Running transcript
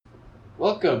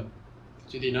Welcome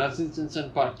to the Nonsense and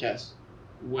Son podcast,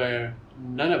 where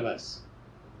none of us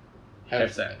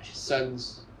have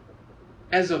sons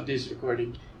as of this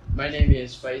recording. My name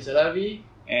is Faiz Alavi.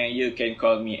 And you can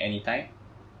call me anytime.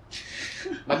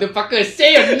 Motherfucker,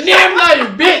 say your name lah, you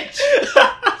bitch!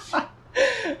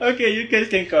 Okay, you guys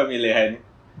can call me Lehan.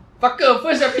 Fucker,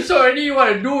 first episode already you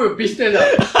want to do your business lah.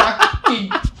 Fucking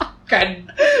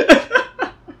cunt.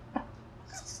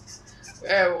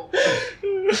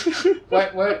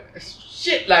 What?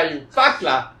 Shit lah, you fuck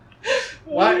lah.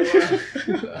 What?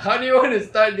 How do you want to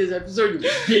start this episode, you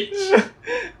bitch?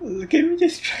 Can we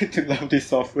just try to laugh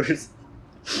this off first?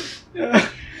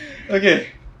 Okay.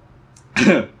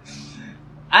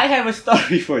 I have a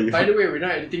story for you. By the way, we're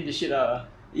not editing this shit lah.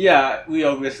 Yeah, we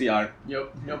obviously are.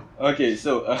 Yup. Okay,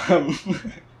 so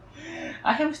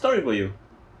I have a story for you.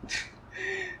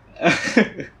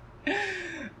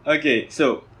 Okay,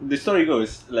 so the story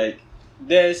goes like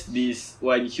there's this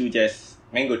one huge ass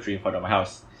mango tree in front of my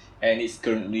house, and it's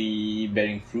currently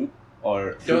bearing fruit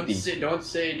or fruiting. Don't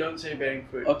say bearing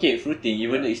fruit. Okay, fruiting.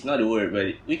 Even though it's not a word, but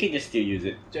we can just still use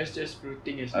it. Just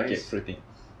fruiting is Okay, nice. fruiting.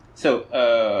 So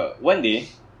one day,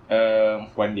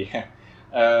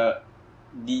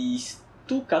 these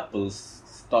two couples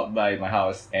stopped by my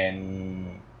house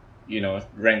and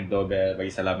rang the doorbell, bagi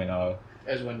salam and all.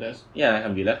 As one does. Yeah,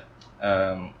 alhamdulillah.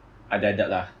 Ada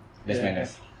lah. That's Yeah.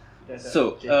 manners.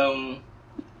 So Okay.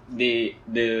 the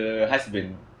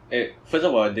husband. First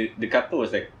of all, the couple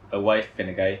was like a wife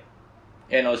and a guy,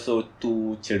 and also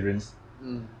two children.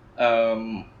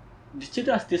 The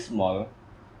children are still small,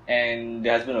 and the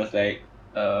husband was like,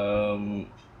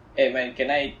 "Hey man,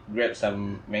 can I grab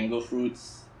some mango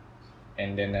fruits?"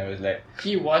 And then I was like,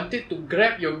 He wanted to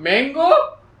grab your mango?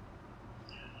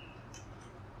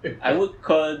 I would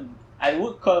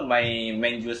call my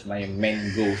mangoes my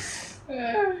mangoes.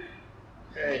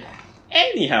 Right.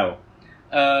 Anyhow,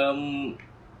 the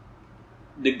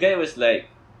guy was like,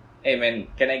 "Hey man,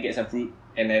 can I get some fruit?"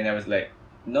 And then I was like,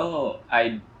 "No,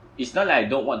 it's not like I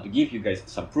don't want to give you guys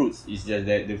some fruits. It's just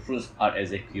that the fruits aren't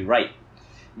exactly right.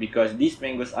 Because these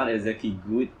mangoes aren't exactly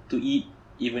good to eat,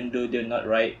 even though they're not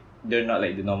right. They're not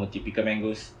like the normal typical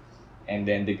mangoes." And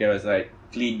then the guy was like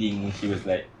pleading. He was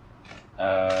like,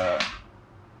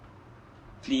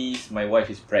 "Please, my wife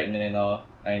is pregnant and all."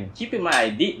 And keep in mind, I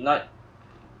did not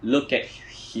look at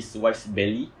his wife's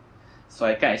belly, so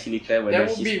I can't actually tell whether That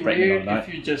would she's be pregnant weird or not.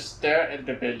 if you just stare at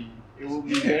the belly. It would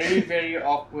be very, very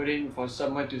awkwarding for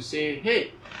someone to say,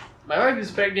 "Hey, my wife is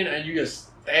pregnant," and you just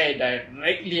stare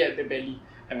directly at the belly.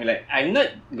 I mean, like, I'm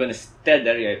not gonna stare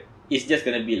there. It's just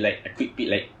gonna be like a quick peek,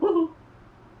 like, woohoo,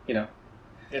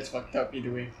 That's fucked up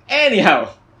either way.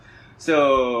 Anyhow,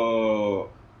 so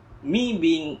me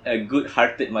being a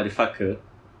good-hearted motherfucker,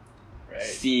 Right.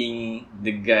 seeing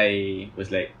the guy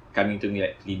was like coming to me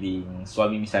like pleading,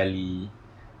 suami misali,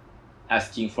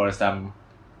 asking for some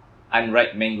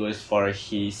unripe mangoes for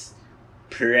his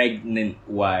pregnant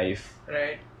wife.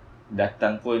 Right.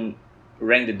 Datang pun,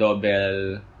 rang the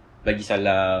doorbell, bagi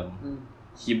salam.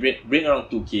 He bring around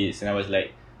two kids, and I was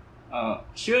like,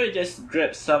 sure, just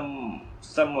grab some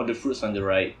of the fruits on the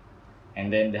right. And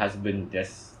then the husband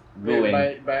just go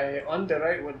Wait, by on the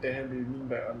right, what the hell do you mean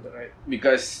by on the right?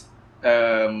 because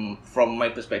from my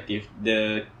perspective,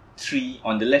 the tree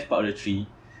on the left part of the tree,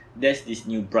 there's this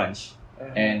new branch,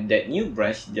 and that new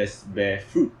branch just bear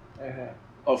fruit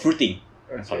or fruiting.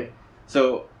 I'm sorry. Okay.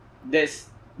 So that's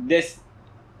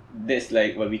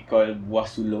like what we call buah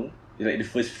sulung. It's like the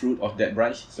first fruit of that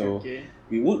branch. So Okay.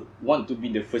 we would want to be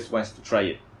the first ones to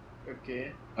try it.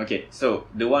 Okay. Okay, so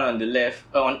the one on the left,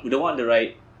 the one on the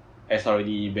right has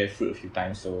already bear fruit a few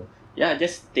times. So yeah,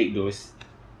 just take those.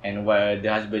 And while the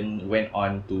husband went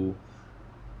on to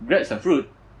grab some fruit,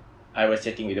 I was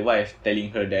chatting with the wife,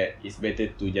 telling her that it's better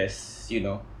to just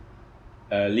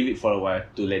leave it for a while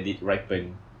to let it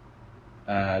ripen.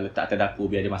 Letak atas dapur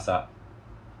biar dia masak.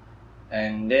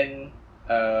 And then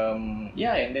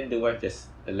and then the wife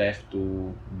just left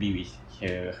to be with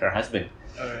her husband.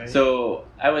 Alright. So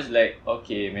I was like,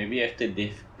 okay, maybe after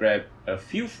they've grabbed a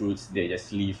few fruits, they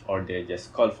just leave or they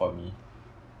just call for me,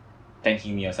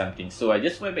 thanking me or something. So I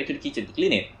just went back to the kitchen to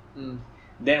clean it.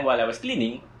 Then while I was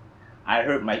cleaning, I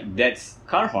heard my dad's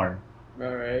car horn.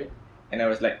 Alright. And I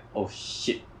was like, oh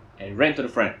shit. And ran to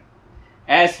the front.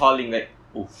 Ass hauling like,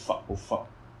 oh fuck.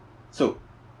 So,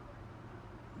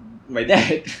 my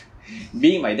dad,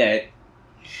 being my dad,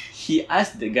 he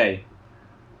asked the guy,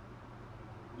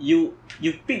 you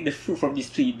picked the fruit from this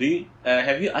tree.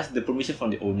 Have you asked the permission from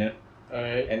the owner?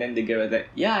 Alright. And then the guy was like,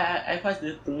 yeah, I've asked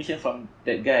the permission from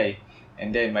that guy.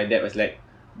 And then my dad was like,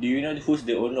 do you know who's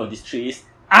the owner of these trees?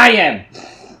 I am!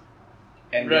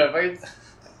 And Bruh,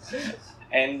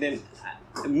 and then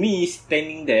me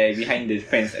standing there behind the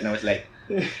fence, and I was like,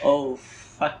 oh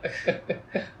fuck,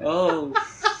 oh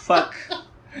fuck,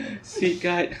 sweet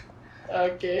God.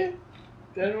 Okay.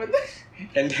 Then what?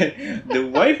 And then the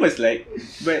wife was like,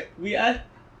 but we asked,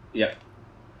 yeah,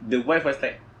 the wife was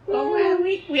like, oh well,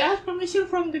 we asked permission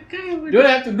from the guy. You don't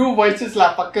have to do voices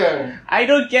lah, fucker. I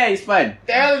don't care, it's fun.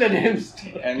 Tell the names.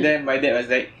 And then my dad was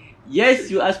like, yes,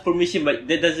 you asked permission, but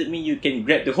that doesn't mean you can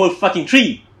grab the whole fucking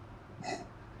tree.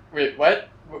 Wait, what?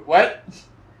 What?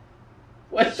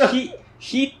 What the?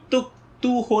 He took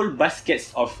 2 whole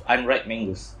baskets of unripe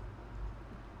mangoes.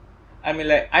 I mean,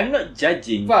 like, I'm not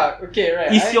judging. Fuck, okay,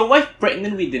 right. Is your wife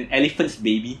pregnant with an elephant's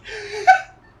baby?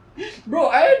 Bro,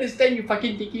 I understand you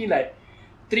fucking taking like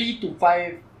 3 to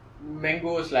 5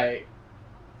 mangoes, like,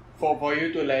 for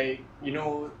you to, like, you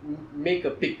know, make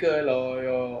a pickle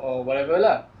or whatever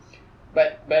lah.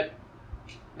 But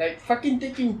like fucking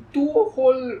taking 2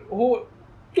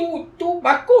 bakul. Dua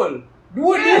bakul.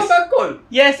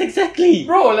 Yes, exactly.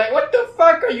 Bro, like what the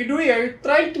fuck are you doing? Are you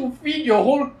trying to feed your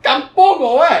whole kampong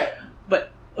or what?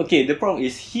 But okay, the problem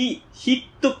is he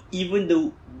took even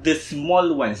the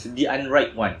small ones, the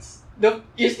unripe ones.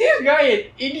 Is this guy an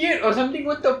idiot or something?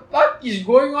 What the fuck is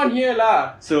going on here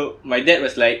lah? So my dad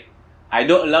was like, I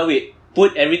don't allow it.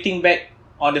 Put everything back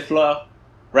on the floor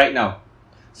right now.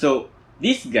 So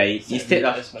this guy, instead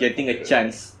of getting a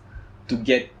chance to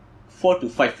get 4 to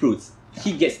 5 fruits,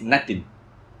 he gets nothing.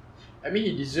 I mean,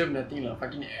 he deserves nothing lah.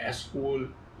 Fucking asshole.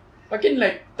 Fucking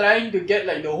like trying to get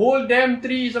like the whole damn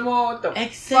tree some more. What the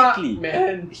Exactly, fuck,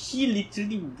 man? He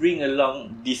literally bring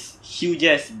along this huge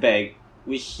ass bag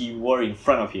which he wore in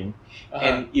front of him.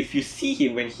 And if you see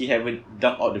him when he haven't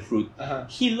dumped out the fruit,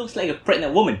 he looks like a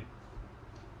pregnant woman.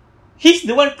 He's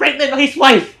the one pregnant, not his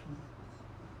wife.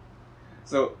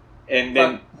 So, and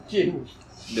then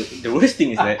the worst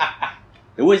thing is that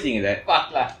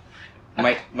Fuck lah.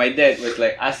 my dad was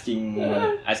like asking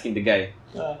the guy,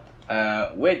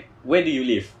 where do you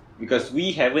live? Because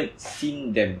we haven't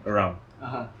seen them around.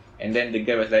 And then the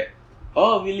guy was like,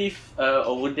 oh, we live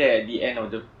over there at the end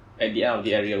of the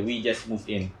area. We just moved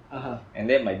in. And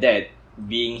then my dad,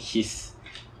 being his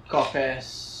cop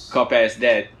ass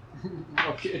dad,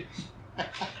 Okay.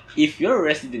 if you're a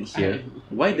resident here,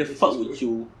 why the fuck would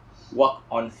you walk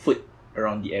on foot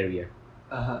around the area?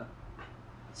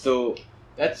 So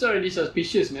that's already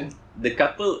suspicious, man. the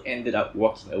couple ended up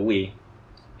walking away,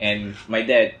 and my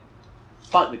dad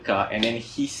parked the car, and then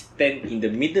he stand in the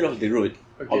middle of the road,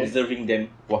 observing them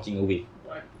walking away.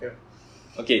 What the?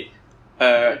 Okay,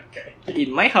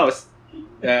 in my house,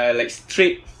 like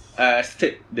straight path.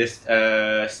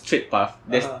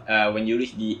 There's when you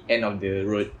reach the end of the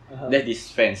road, there's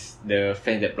this fence, the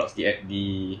fence that blocks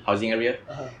the housing area.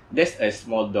 There's a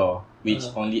small door which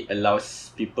only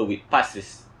allows people with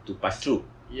passes to pass through.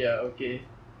 Yeah, okay.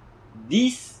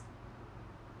 These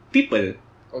people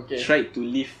tried to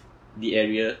leave the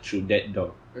area through that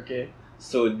door. Okay.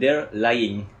 So they're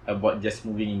lying about just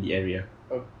moving in the area.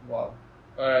 Oh, wow.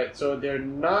 Alright, so they're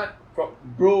not...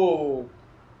 Bro,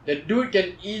 the dude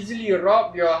can easily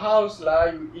rob your house lah,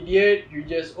 you idiot. You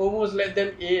just almost let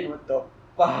them in. What the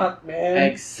fuck,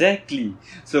 man? Exactly.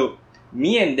 So,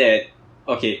 me and dad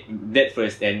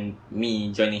first and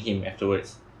me joining him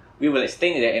afterwards, we were like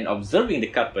standing there and observing the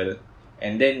couple,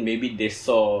 and then maybe they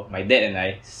saw my dad and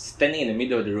I standing in the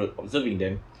middle of the road observing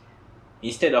them.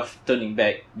 Instead of turning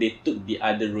back, they took the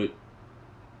other route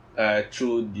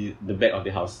through the back of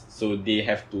the house. So they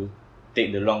have to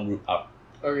take the long route up.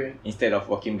 Okay. Instead of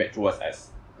walking back towards us.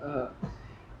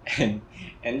 And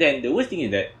then the worst thing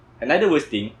is that, another worst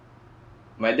thing,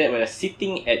 my dad was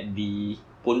sitting at the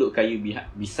pondok kayu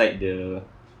beside the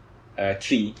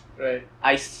tree. Right.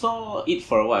 I saw it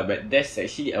for a while, but there's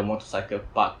actually a motorcycle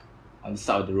parked on the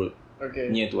side of the road. Okay.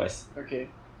 Near to us. Okay.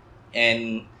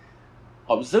 And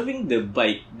observing the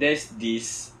bike, there's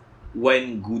this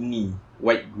white goonie.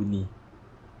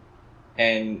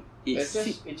 And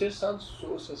it just sounds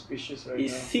so suspicious right now.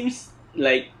 It seems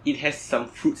like it has some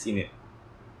fruits in it.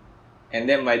 And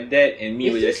then my dad and me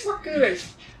were just... Is this fucker like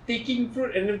taking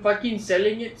fruit and then fucking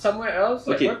selling it somewhere else?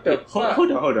 Like, Okay, what the fuck?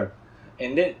 hold on.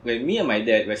 And then when me and my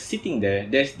dad were sitting there,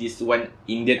 there's this one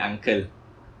Indian uncle,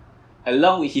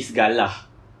 along with his galah,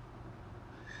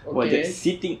 was just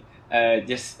sitting,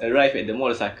 just arrived at the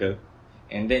motorcycle,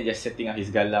 and then just setting up his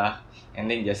galah,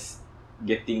 and then just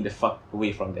getting the fuck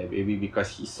away from there, baby,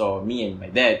 because he saw me and my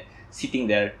dad sitting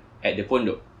there at the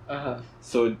pondok.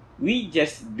 So we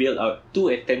just built out 2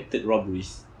 attempted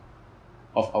robberies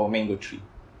of our mango tree.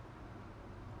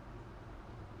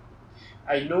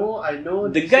 I know.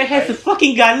 The guy has a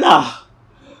fucking galah.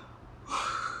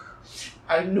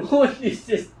 I know this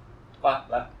is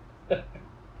fuck lah.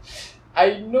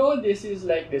 I know this is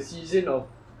like the season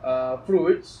of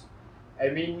fruits.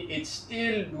 I mean, it's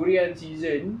still durian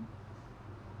season.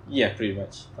 Yeah, pretty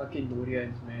much. Fucking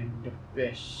durians, man. The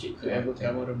best shit to ever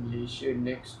come out of Malaysia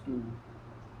next to...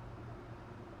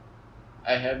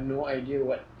 I have no idea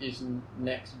what is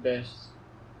next best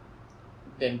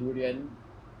than durian.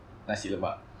 Nasi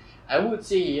lemak. I would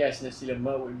say yes, nasi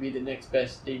lemak would be the next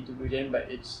best thing to durian, but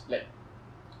it's like...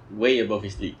 Way above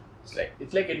his league.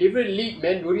 It's like a different league,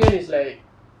 man. Durian is like...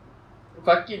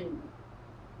 Fucking...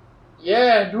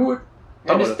 Yeah, dude.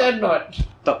 You understand not?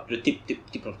 Top, the tip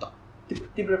of top.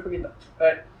 Tip of fucking top.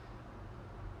 But...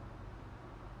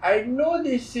 I know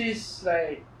this is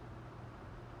like...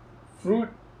 Fruit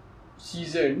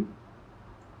season.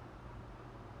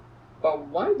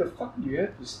 But why the fuck do you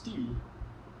have to steal?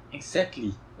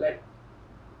 Exactly. Like...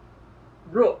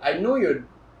 Bro, I know you're...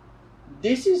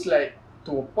 This is like...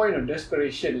 To a point of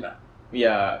desperation lah.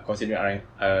 Yeah, considering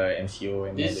MCO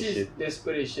and this is shit.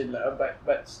 Desperation lah,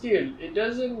 but still, it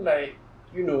doesn't like,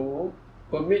 you know,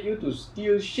 permit you to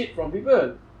steal shit from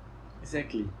people.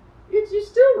 Exactly. It's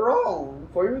still wrong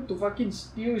for you to fucking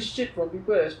steal shit from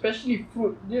people, especially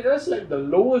fruit. That's like the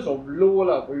lowest of low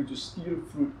lah for you to steal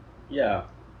fruit. Yeah,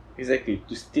 exactly.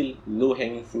 To steal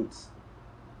low-hanging fruits.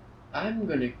 I'm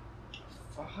gonna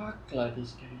fuck lah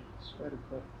this guy. I swear to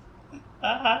God.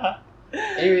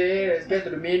 Anyway, let's get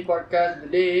to the main podcast of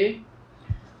the day.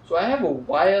 So I have a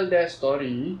wild ass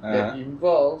story that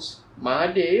involves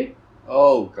Mahathir.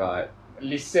 Oh God.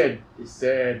 Listen.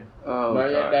 Oh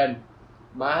God. Dan.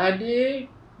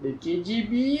 Mahathir, the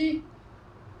KGB,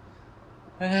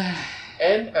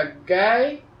 and a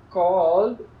guy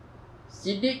called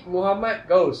Siddiq Muhammad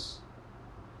Ghaus.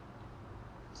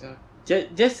 So,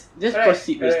 just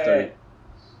proceed with the story.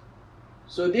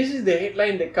 So this is the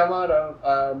headline that come out of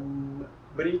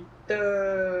Berita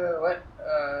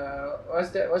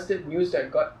what's that news that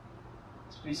got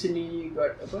recently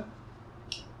got apa?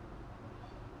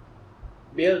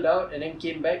 Bailed out and then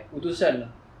came back, Utusan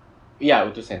lah. Yeah,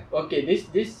 Utusan. Okay,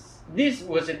 this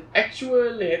was an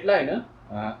actual headline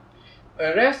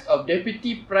Arrest of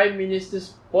Deputy Prime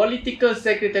Minister's Political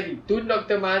Secretary Tun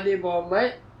Dr. Mahathir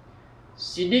Mohamad,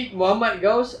 Siddiq Muhammad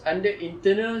Ghaus under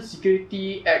Internal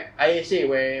Security Act ISA,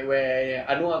 where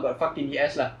Anwar got fucked in the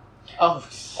ass lah. Oh.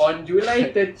 On July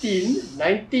 13,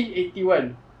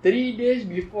 1981, 3 days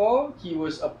before he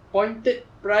was appointed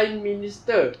Prime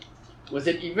Minister, was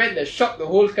an event that shocked the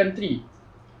whole country.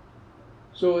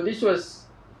 So this was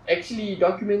actually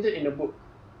documented in a book.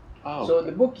 Oh. So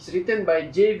the book is written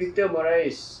by J. Victor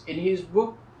Moraes. In his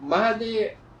book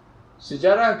Mahathir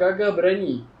Sejarah Gagah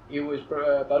Berani, it was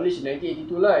published in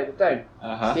 1982 lah at the time,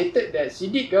 stated that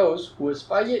Siddiq Ghaus, who was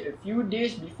fired a few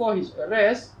days before his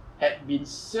arrest, had been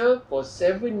served for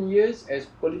 7 years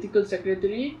as political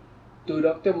secretary to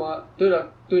Dr.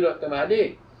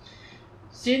 Mahathir,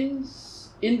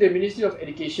 since in the Ministry of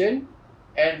Education,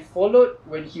 and followed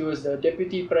when he was the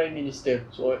Deputy Prime Minister.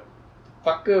 So,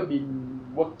 fucker been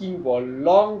working for a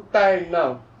long time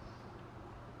now.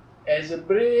 As a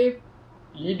brave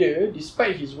leader,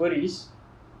 despite his worries,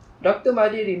 Dr.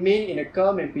 Mahathir remained in a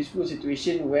calm and peaceful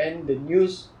situation when the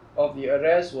news of the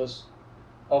arrest was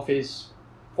of his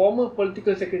former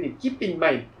political secretary. Keep in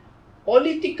mind,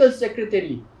 political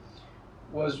secretary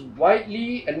was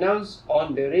widely announced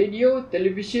on the radio,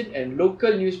 television and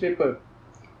local newspaper.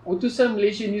 Utusan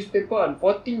Malaysia newspaper on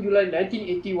 14 July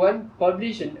 1981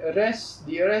 published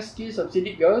the arrest case of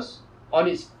Siddiq Ghaus on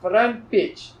its front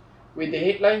page with the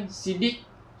headline Siddiq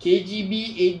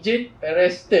KGB agent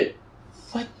arrested.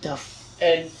 What the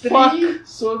and 3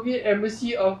 Soviet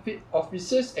embassy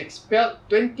officers expelled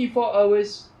 24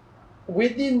 hours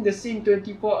within the same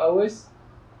 24 hours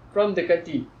from the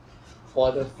country. For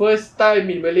the first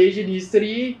time in Malaysian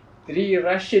history, 3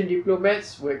 Russian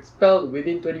diplomats were expelled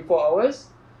within 24 hours,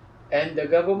 and the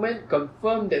government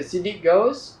confirmed that Siddiq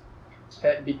Ghaus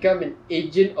had become an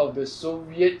agent of the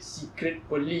Soviet secret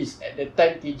police, at the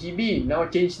time KGB, now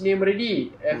changed name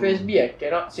already, FSB. I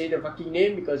cannot say the fucking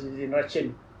name because it's in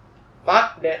Russian.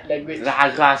 Fuck that language.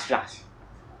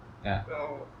 Yeah.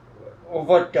 Oh,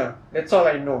 vodka. That's all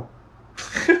I know.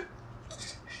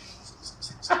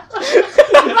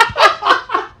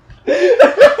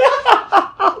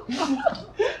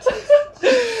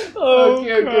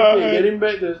 Okay. Getting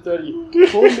back to the story.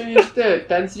 Home Minister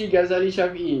Tan Sri Ghazali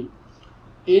Shafi'i,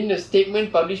 in a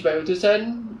statement published by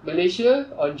Utusan Malaysia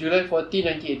on July 14,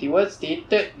 1981,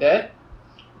 stated that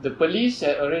the police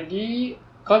had already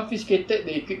confiscated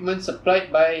the equipment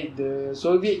supplied by the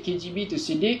Soviet KGB to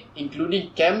Siddiq, including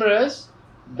cameras,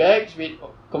 bags with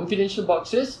confidential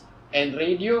boxes, and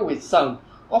radio with sound.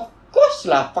 Of course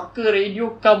lah, fucker, radio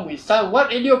come with sound. What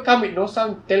radio come with no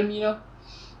sound? Tell me now.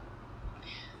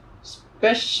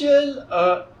 Special,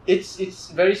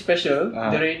 it's very special,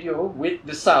 the radio with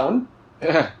the sound.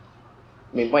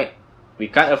 Main point. We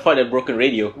can't afford a broken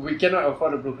radio. We cannot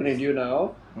afford a broken radio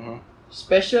now.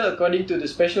 Special, according to the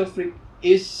special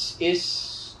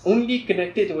is only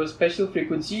connected to a special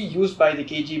frequency used by the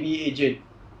KGB agent.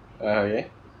 Okay.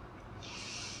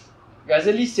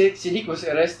 Ghazali said Siddiq was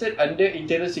arrested under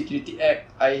Internal Security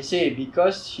Act, ISA,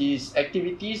 because his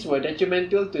activities were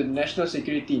detrimental to national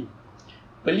security.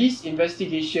 Police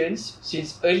investigations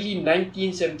since early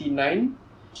 1979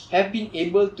 have been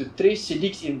able to trace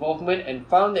Siddiq's involvement and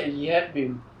found that he had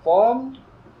been formed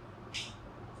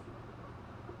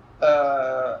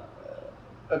a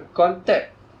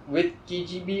contact with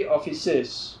KGB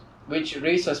officers, which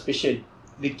raised suspicion.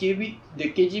 The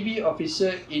KGB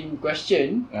officer in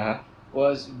question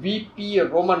was VP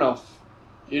Romanov.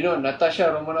 You know,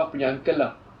 Natasha Romanov punya uncle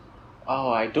lah.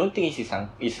 Oh, I don't think it's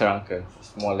her uncle.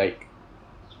 It's more like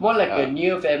a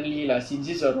near family lah, since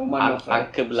it's a Romanov.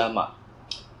 Uncle belah mak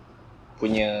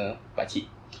punya pakcik.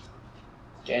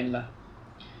 Can lah.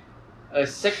 A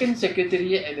second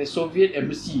secretary at the Soviet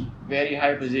embassy, very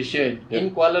high position,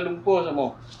 in Kuala Lumpur some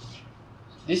more.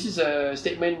 This is a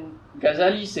statement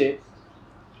Ghazali said.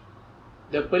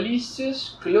 The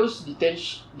police's close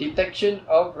detection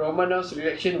of Romanov's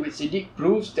relation with Siddiq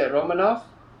proves that Romanov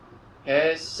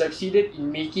has succeeded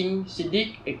in making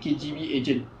Siddiq a KGB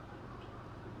agent.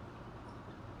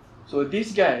 So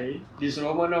this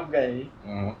Romanov guy,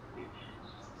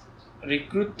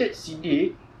 recruited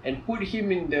Siddiq and put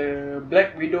him in the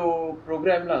Black Widow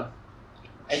program lah.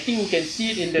 I think you can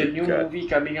see it in the new movie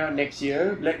coming out next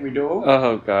year, Black Widow.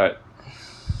 Oh God.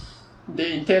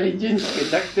 The intelligence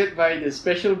conducted by the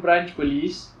Special Branch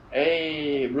Police.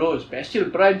 Hey bro,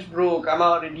 Special Branch bro, come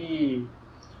out already.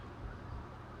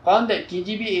 Found that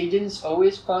KGB agents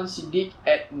always found Siddiq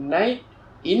at night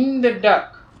in the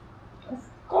dark. Of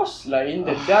course lah, in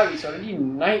the dark, it's already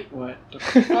night. What the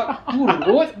fuck? Who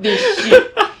wrote this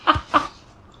shit?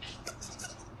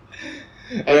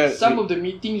 And some of the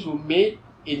meetings were made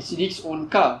in Siddiq's own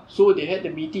car. So they had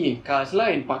the meeting in cars lah,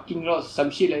 in parking lots,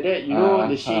 some shit like that. You know,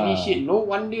 the shady shit. No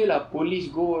wonder lah, police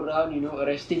go around, you know,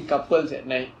 arresting couples at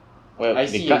night. Well,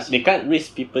 they can't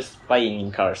risk people spying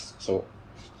in cars. So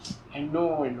I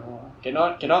know.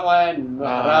 Cannot one.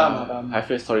 Haram. I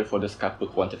feel sorry for this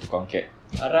couple who wanted to conquer.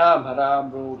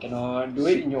 Haram bro. Cannot do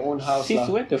it in your own house.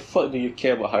 Since when the fuck do you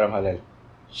care about haram halal?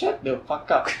 Shut the fuck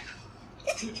up.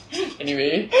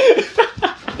 Anyway,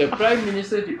 the Prime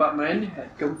Minister's department had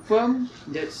confirmed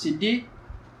that Siddiq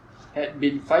had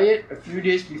been fired a few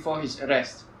days before his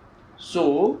arrest.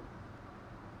 So,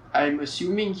 I'm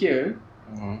assuming here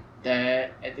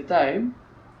that at the time,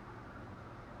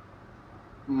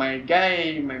 my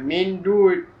main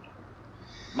dude,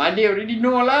 Made already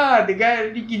know lah, the guy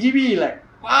already KGB, like,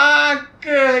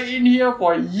 fucker, in here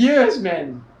for years,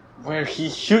 man. Well,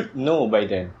 he should know by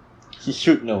then. He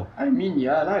should know. I mean,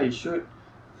 yeah lah, he should.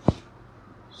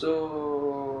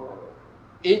 So,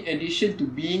 in addition to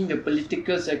being the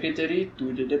political secretary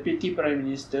to the Deputy Prime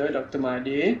Minister, Dr.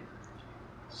 Mahathir,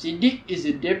 Siddiq is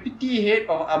the deputy head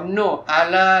of UMNO.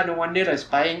 Alah, no wonder lah,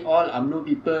 spying all UMNO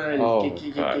people.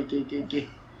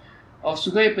 Okay. Of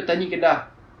Sungai Petani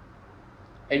Kedah.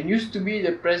 And used to be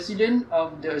the president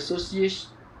of the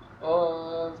Association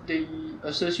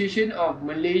of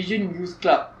Malaysian Youth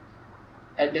Club,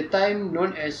 at the time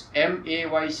known as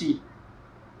MAYC.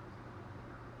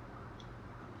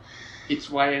 It's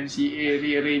YMCA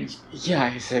rearranged.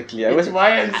 Yeah, exactly. YMCA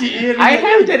rearranged. I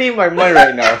have that in my mind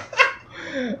right now.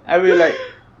 I will like,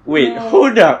 wait,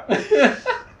 hold up.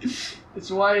 It's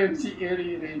YMCA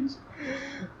rearranged.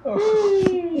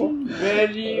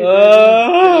 Very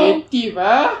creative,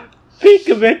 huh? Pick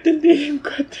a better name,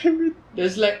 goddammit.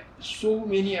 There's like so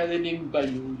many other names, but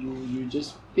you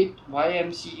just pick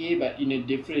YMCA but in a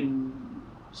different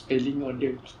spelling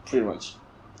order. Pretty much.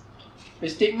 A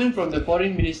statement from the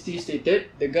Foreign Ministry stated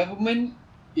the government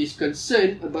is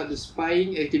concerned about the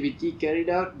spying activity carried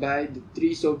out by the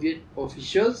three Soviet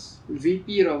officials,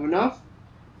 VP Romanov,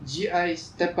 GI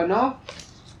Stepanov,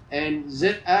 and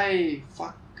ZI,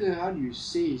 fucker, how do you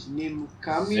say his name?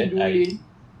 Kamidulin.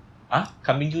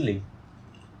 Kambing Duling?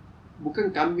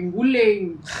 Bukan kambing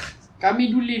guling.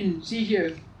 Kamidulin, see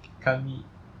here.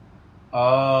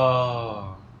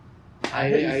 Oh.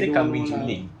 I say Kambing know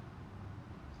Duling.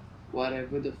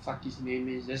 Whatever the fuck his name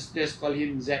is, just call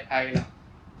him ZI lah.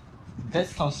 That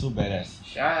sounds so badass.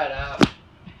 Shut up.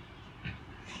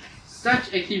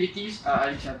 Such activities are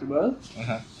unacceptable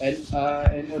and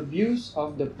an abuse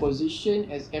of the position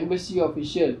as embassy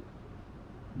official.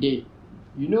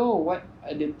 You know what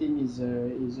other thing is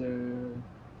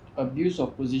abuse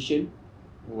of position?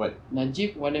 What?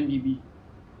 Najib 1MDB.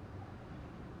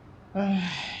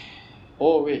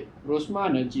 Oh wait, Rosmah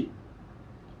Najib.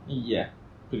 Yeah,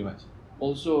 pretty much.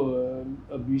 Also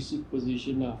abusive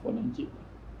position lah for Najib.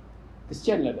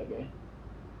 Kesian lah that guy.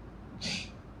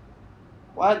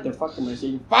 What the fuck am I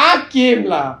saying? Fuck him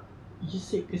lah! You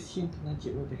said kesian to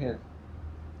Najib, what the hell?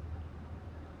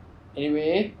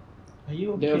 Anyway, are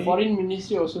you okay? The Foreign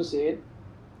Ministry also said,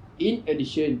 in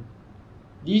addition,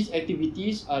 these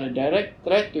activities are a direct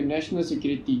threat to national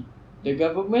security. The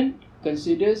government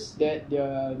considers that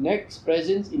their next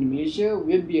presence in Malaysia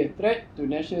will be a threat to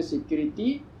national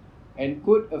security and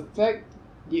could affect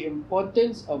the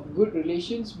importance of good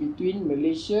relations between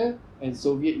Malaysia and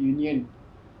Soviet Union.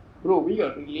 Bro, we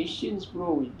got relations,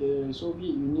 bro, with the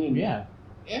Soviet Union. Yeah.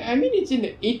 I mean, it's in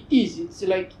the 80s. It's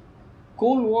like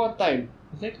Cold War time.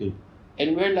 Exactly.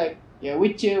 And we're like, yeah,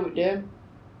 we cheer with them.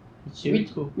 We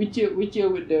cheer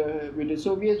with the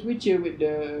Soviets. We cheer with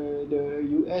the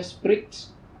US pricks.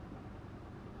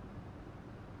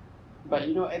 But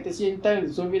you know, at the same time,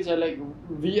 the Soviets are like,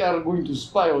 we are going to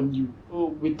spy on you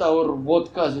with our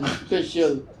vodkas and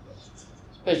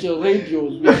special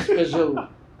radios with special.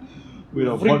 With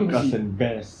our vodkas and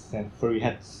bears and furry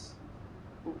hats.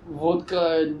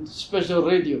 Vodka and special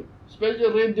radio.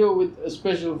 Special radio with a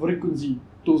special frequency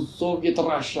to Soviet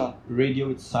Russia. Radio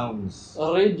with sounds.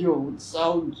 A radio with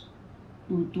sounds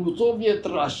to Soviet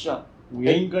Russia. We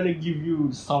ain't gonna give you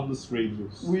soundless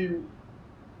radios.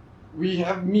 We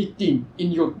have meeting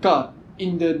in your car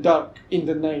in the dark in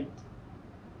the night.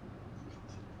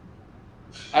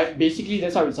 Basically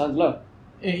that's how it sounds lah.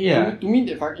 Yeah. To me,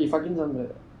 it fucking sounds like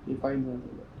that.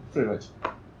 Pretty much.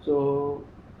 So,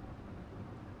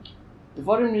 the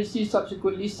Foreign Ministry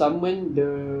subsequently summoned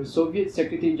the Soviet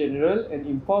Secretary General and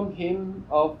informed him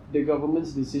of the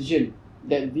government's decision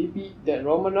that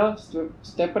Romanov,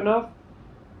 Stepanov,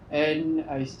 and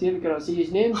I still cannot see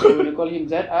his name, so I'm going to call him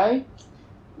ZI,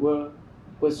 were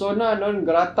persona non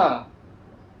grata.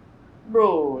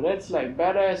 Bro, that's like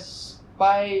badass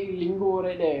spy lingo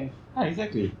right there. Ah,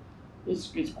 exactly.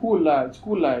 It's cool lah. It's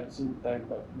cool lah at the same time,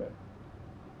 but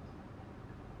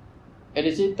at the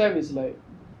same time, it's like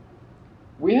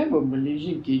we have a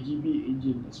Malaysian KGB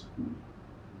agent. That's cool.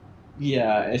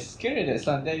 Yeah, as scary as that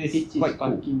sounds, that is quite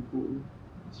cool. Fucking cool.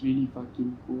 It's really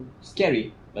fucking cool.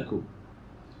 Scary, but cool.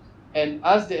 And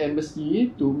asked the embassy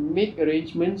to make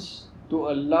arrangements to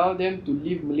allow them to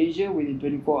leave Malaysia within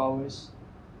 24 hours.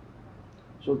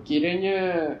 So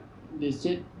kiranya they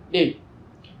said, hey,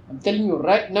 I'm telling you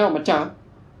right now, macam,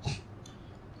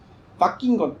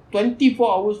 fucking got 24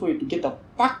 hours for you to get the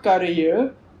fuck out of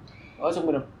here, or else I'm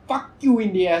gonna fuck you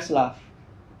in the ass lah.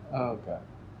 Oh god.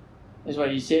 That's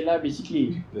what he said lah,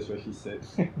 basically. That's what he said.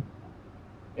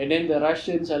 And then the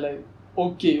Russians are like,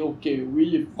 okay,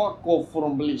 we fuck off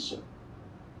from Malaysia.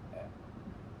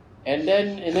 And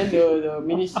then the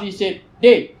ministry said,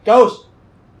 hey, guys,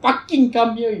 fucking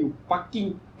come here, you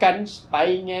fucking cunt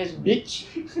spying ass bitch.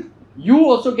 You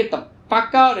also get the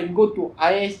fuck out and go to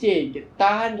ISA. Get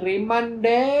tahan reman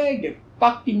there. Get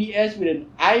fucked in the ass with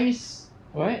an ice.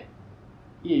 What?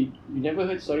 Yeah, you never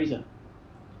heard stories ah?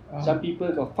 Some people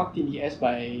got fucked in the ass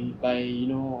by you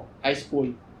know, ice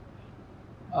pole.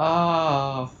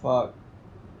 Ah, fuck.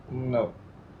 No.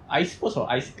 Ice poles or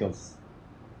icicles?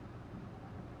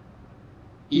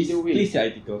 Either way. Please say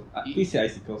icicles. Please say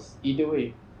icicles. Either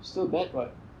way. Still bad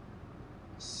what?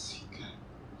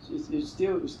 It's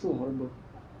still horrible.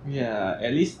 Yeah,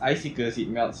 at least icicles, it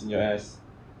melts in your ass.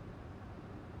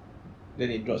 Then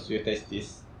it drops to your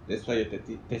testes. That's why your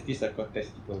testes are called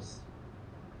testicles.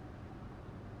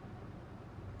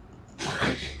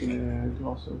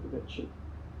 Gloss over that shit.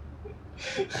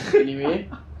 Anyway,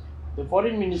 the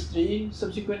Foreign Ministry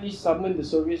subsequently summoned the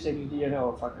Soviet Secretary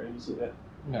General. Oh fuck, I didn't say that.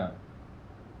 No.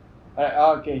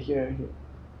 Okay, here.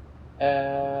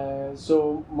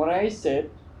 So Moraes said,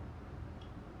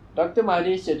 Dr.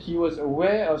 Mahathir said he was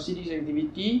aware of Siddique's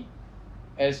activity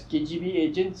as KGB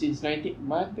agent since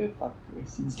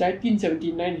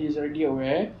 1979. He is already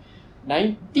aware.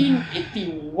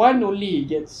 1981 only he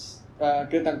gets kena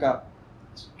tangkap.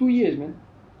 It's 2 years, man.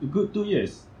 A good 2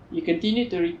 years. He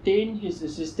continued to retain his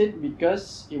assistant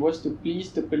because it was to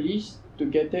please the police to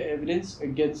gather evidence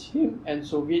against him and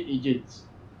Soviet agents.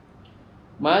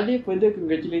 Mahathir further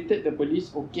congratulated the police.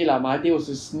 Okay lah, Mahathir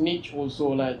was a snitch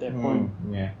also lah at that point.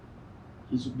 Yeah.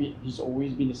 He's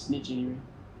always been a snitch anyway.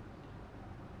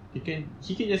 He can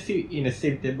just sit in the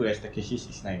same table as Takeshi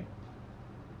 69.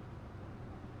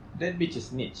 That bitch is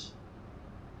snitch.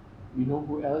 You know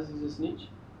who else is a snitch?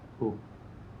 Who?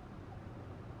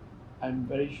 I'm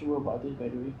very sure about this, by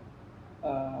the way.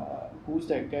 Who's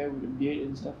that guy with the beard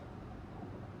and stuff?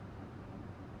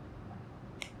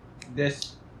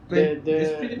 There's The-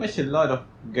 there's pretty much a lot of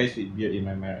guys with beard in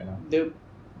my mind right now.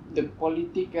 The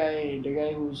politic guy, the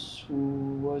guy who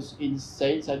was in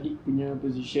Syed Saddiq punya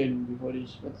position before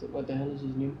this. What the hell is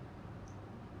his name?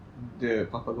 The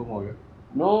Papa Gomo ke?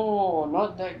 No,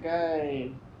 not that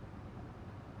guy.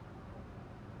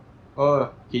 Oh,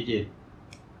 KJ.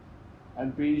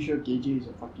 I'm pretty sure KJ is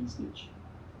a fucking snitch.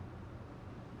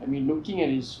 I mean, looking at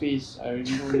his face, I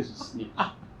already know he's a snitch.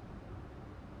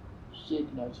 Shit,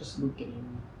 now just look at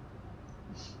him.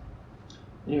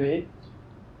 Anyway,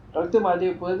 Dr.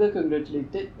 Mahathir further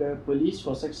congratulated the police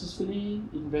for successfully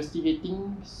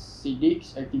investigating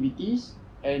Siddique's activities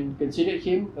and considered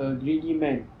him a greedy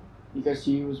man because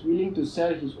he was willing to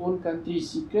sell his own country's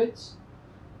secrets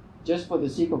just for the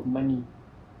sake of money.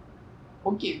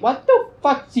 Okay, what the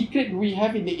fuck secret do we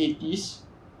have in the 80s?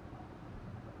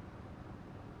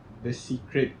 The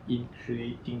secret in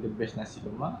creating the best nasi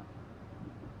lemak,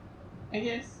 I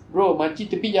guess. Bro,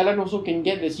 makcik tepi jalan also can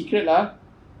get the secret lah.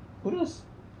 Who knows?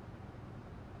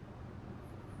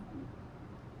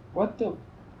 What?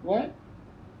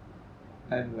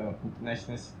 I don't know.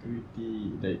 International security,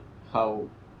 like how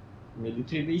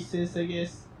military bases, I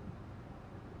guess.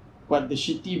 What, the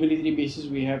shitty military bases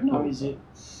we have now, is it?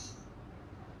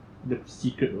 The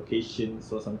secret locations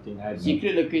or something. I don't know.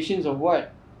 Secret locations of what?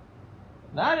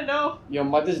 I don't know. Your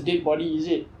mother's dead body, is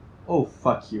it? Oh,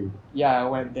 fuck you. Yeah, I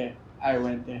went there.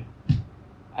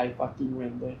 I fucking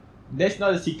went there. That's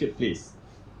not a secret place.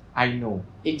 I know.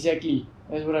 Exactly.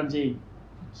 That's what I'm saying.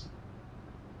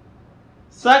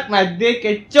 Suck my dick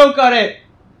and choke on it.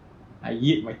 I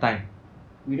eat my time.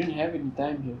 We don't have any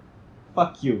time here.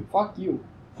 Fuck you. Fuck you.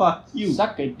 Fuck you.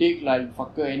 Suck a dick like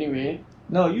fucker anyway.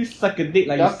 No, you suck a dick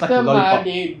like you suck a Dr. lollipop.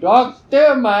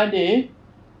 Dr. Mahathir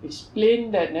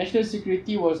explained that national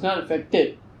security was not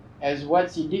affected as what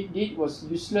Siddique did was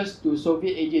useless to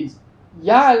Soviet agents.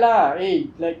 Yeah lah, hey,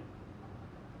 like,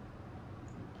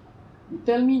 you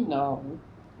tell me now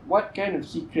what kind of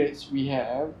secrets we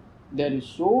have that is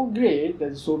so great that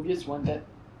the Soviets want that.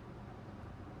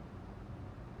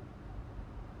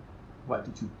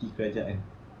 Waktu cuti kerajaan.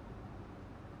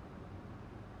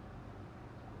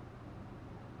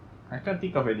 I can't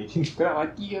think of anything. Kau nak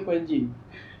mati ke apa anjing?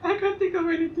 I can't think of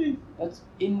anything. That's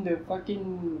in the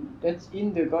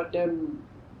goddamn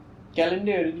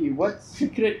calendar already. What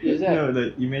secret is that? No,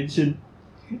 like imagine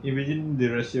the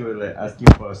Russia were like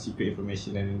asking for secret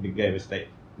information and then the guy was like,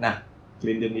 nah,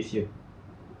 calendar Malaysia.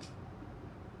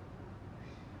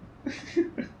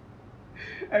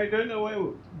 I don't know why,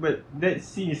 but that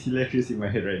scene is hilarious in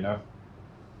my head right now.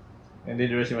 And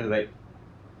then the Russian was like,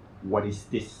 what is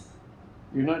this?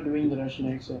 You're not doing the Russian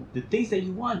accent. The things that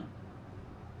you want.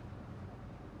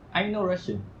 I know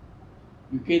Russian.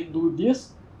 You can do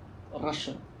this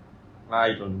Russian.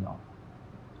 I don't know.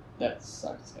 That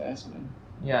sucks ass, man.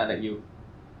 Yeah, like you.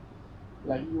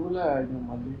 Like you lah, your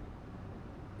mother.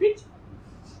 Bitch.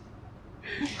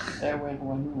 That went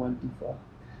one too far.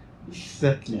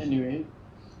 Exactly.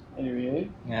 Anyway.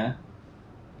 Yeah.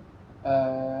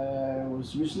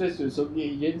 Was useless to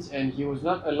Soviet agents and he was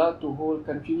not allowed to hold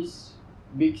countries'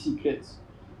 big secrets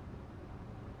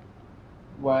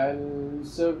while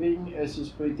serving as his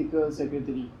political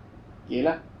secretary. Okay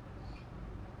lah.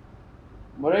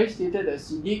 Murray stated that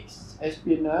Siddique's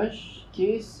espionage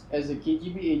case as a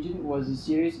KGB agent was a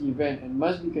serious event and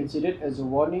must be considered as a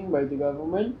warning by the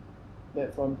government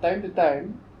that from time to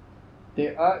time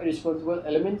there are irresponsible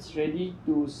elements ready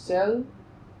to sell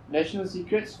national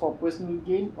secrets for personal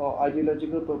gain or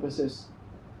ideological purposes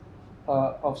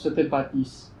of certain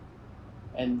parties.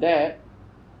 And that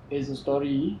is a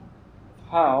story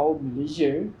of how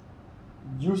Malaysia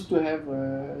used to have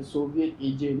a Soviet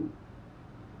agent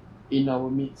in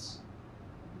our midst.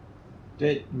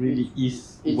 That really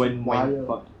is it's one wild.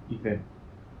 mindfuck event.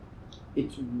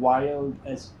 It's wild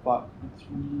as fuck. It's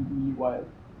really, really wild.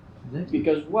 Exactly.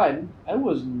 Because one, I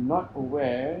was not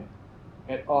aware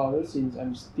at all since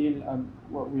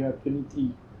we are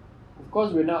 23. Of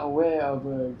course, we're not aware of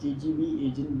a KGB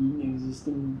agent being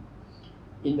existing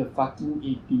in the fucking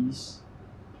 80s.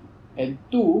 And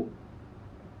two,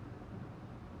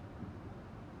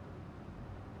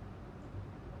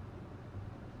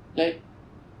 like,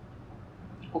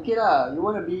 okay lah, you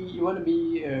wanna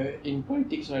be in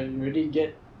politics, right? You already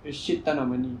get a shit ton of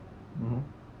money. Mm-hmm.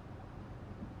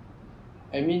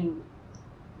 I mean,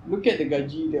 look at the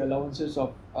gaji, the allowances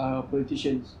of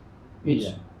politicians.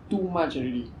 It's too much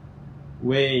already.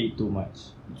 Way too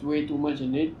much. It's way too much,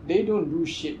 and they don't do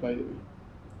shit, by the way.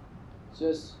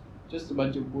 It's just a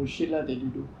bunch of bullshit lah that they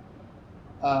do.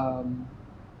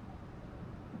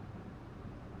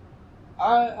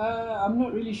 I'm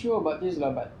not really sure about this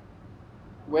lah, but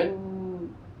when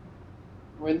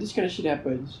this kind of shit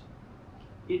happens,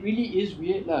 it really is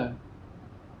weird lah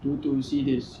to see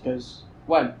this, because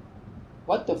one,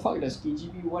 what the fuck does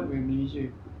KGB want with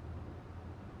Malaysia?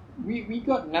 We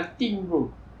got nothing,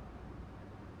 bro,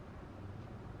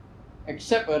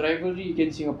 except a rivalry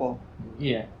against Singapore.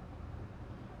 Yeah.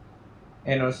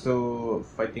 And also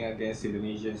fighting against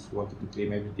Indonesians who wanted to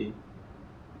claim everything.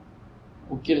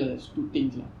 Okay lah, that's two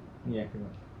things lah. Yeah, pretty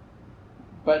much.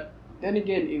 But then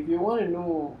again, if you want to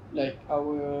know like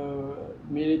our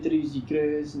military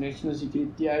secrets, national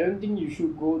security, I don't think you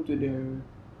should go to the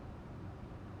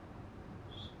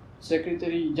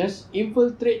secretary. Just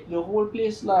infiltrate the whole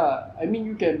place lah. I mean,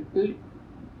 you can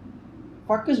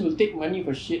fuckers will take money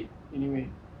for shit anyway.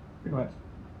 Pretty much.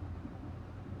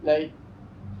 Like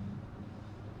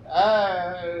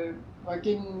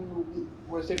fucking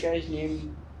what's that guy's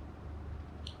name?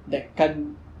 That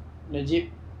Khan Najib.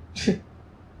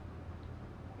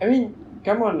 I mean,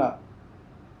 come on lah.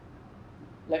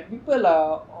 Like, people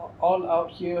are all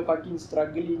out here fucking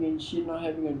struggling and shit, not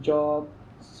having a job,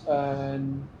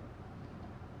 and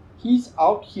he's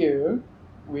out here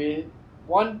with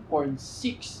 1.69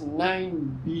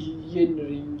 billion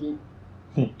ringgit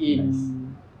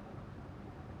in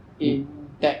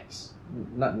tax.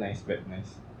 Not nice, but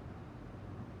nice.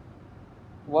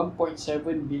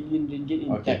 1.7 billion ringgit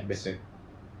in Okay, tax better.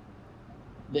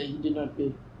 that he did not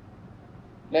pay.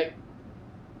 Like,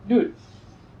 dude,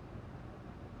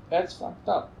 that's fucked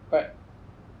up. But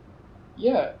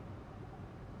yeah,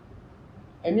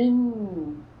 I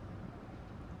mean,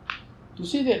 to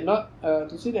say that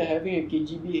having a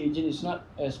KGB agent is not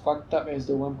as fucked up as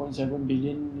the 1.7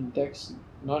 billion in tax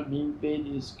not being paid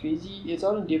is crazy. It's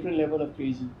on a different level of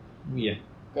crazy. Yeah.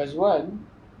 Because one,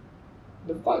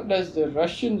 the fuck does the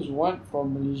Russians want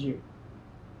from Malaysia?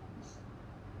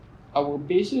 Our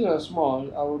bases are small,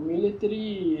 our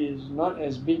military is not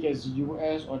as big as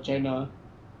US or China.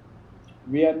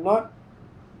 We are not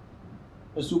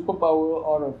a superpower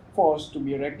or a force to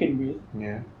be reckoned with.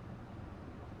 Yeah.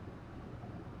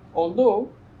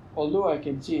 Although I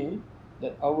can say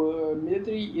that our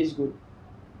military is good.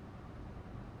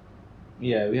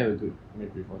 Yeah, we have a good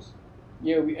military force.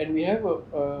 Yeah, we have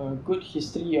a good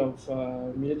history of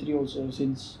military also,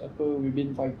 since we've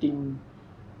been fighting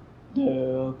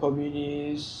the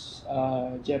communists,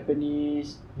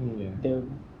 Japanese, Yeah. the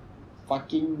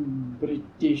fucking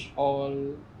British,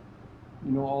 all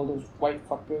those white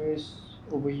fuckers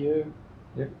over here.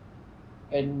 Yep.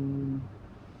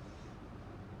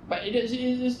 But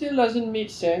it still doesn't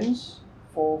make sense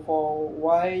for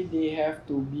why they have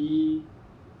to be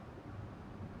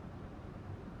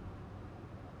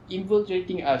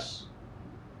infiltrating us.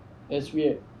 That's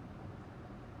weird.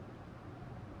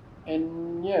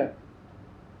 And yeah,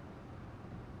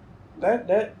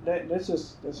 that's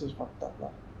just fucked up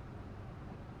lah.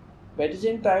 But at the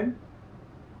same time,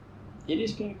 it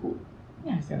is kind of cool.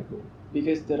 Yeah, it's kind of cool.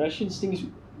 Because the Russians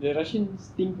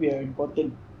think we are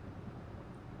important.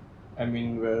 I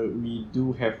mean, well, we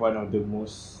do have one of the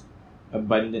most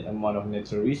abundant amount of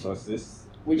natural resources,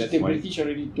 which that's the why. British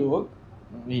already took.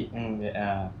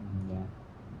 Yeah.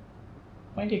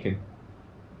 Point taken.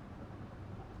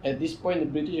 At this point, the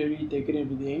British already taken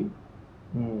everything.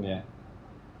 Yeah.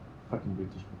 Fucking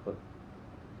British people.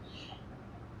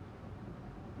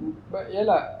 But yeah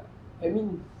lah, I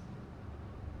mean,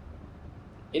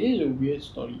 it is a weird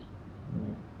story.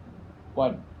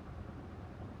 One.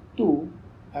 Two,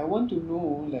 I want to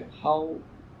know like how.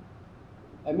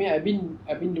 I mean, I've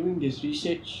been doing this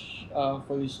research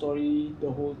for this story the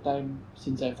whole time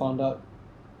since I found out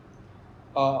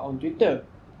on Twitter.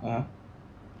 Uh-huh.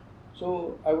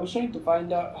 So I was trying to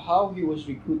find out how he was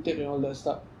recruited and all that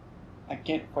stuff. I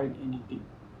can't find anything.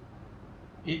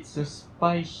 It's a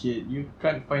spy shit. You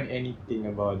can't find anything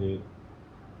about it.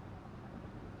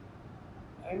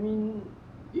 I mean,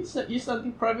 It's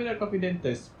something private and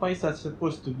confidential. Spies are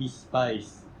supposed to be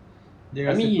spies. They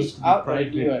are I mean, supposed he's to be out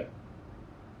private. already, what?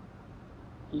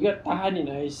 He got tahan in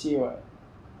ICA, what?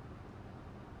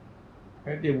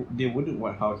 And they wouldn't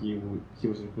want how he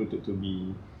was recruited to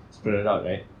be spread out,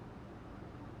 right?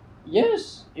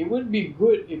 Yes, it would be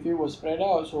good if it was spread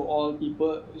out so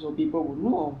people would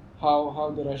know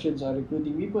how the Russians are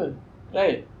recruiting people,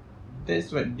 right?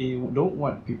 That's what they don't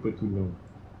want people to know.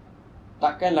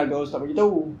 Takkan lah kau tak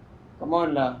beritahu. Come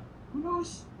on lah. Who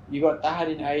knows? You got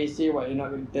tahan in ISA, what, you're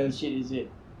not going to tell shit, is it?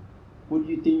 Who do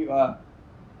you think you are?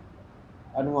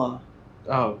 Anwar.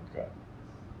 Oh god.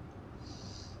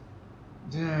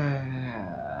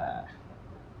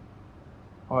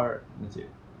 Or that's it.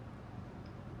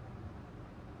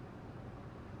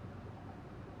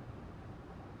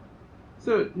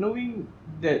 So knowing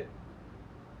that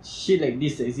shit like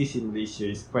this exists in Malaysia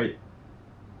is quite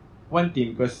one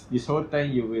thing, because this whole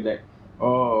time you were like,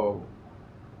 oh,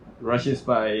 Russian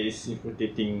spies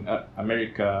infiltrating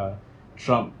America,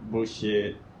 Trump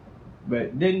bullshit.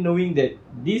 But then knowing that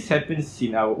this happens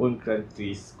in our own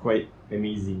country is quite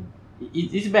amazing.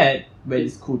 It's bad, but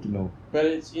it's cool to know. But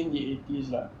it's in the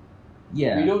 80s lah.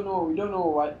 Yeah. We don't know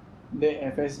what the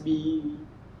FSB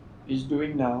is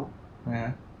doing now,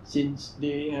 since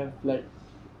they have like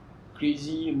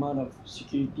crazy amount of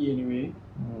security anyway.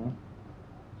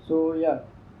 So yeah,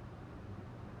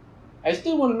 I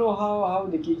still want to know how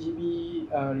the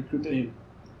KGB recruited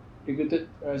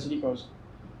Siddiq Kaus.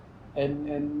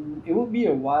 And it would be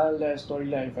a wild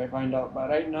storyline if I find out. But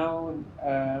right now,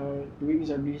 doing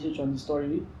some research on the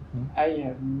story, I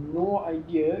have no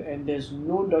idea, and there's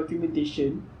no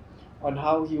documentation on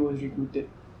how he was recruited,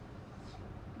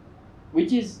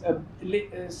 which is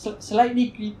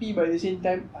slightly creepy, but at the same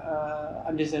time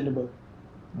understandable.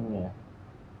 Yeah.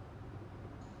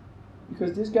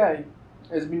 Because this guy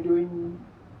has been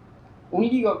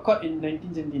only got caught in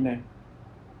 1979.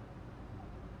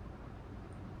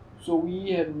 So we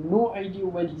have no idea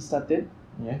when he started,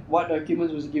 what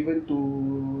documents was given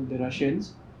to the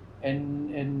Russians,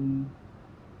 and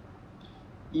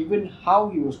even how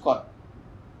he was caught.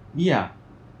 Yeah.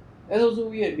 That's also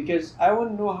weird, because I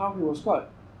want to know how he was caught.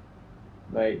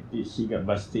 Like, did he get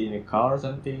busted in a car or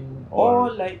something?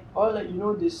 Or like you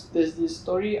know, there's this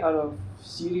story out of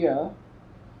Syria.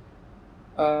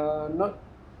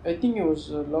 I think it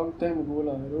was a long time ago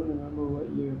lah. I don't remember what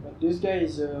year. But this guy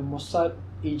is a Mossad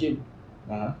agent.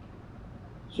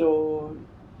 So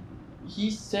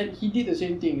he said he did the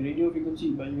same thing, radio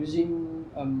frequency, but using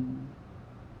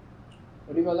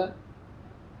what do you call that?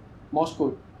 Morse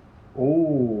code.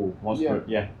 Oh, Morse code.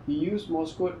 Yeah. He used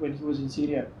Morse code when he was in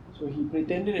Syria. So he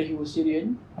pretended that he was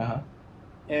Syrian.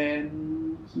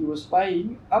 And he was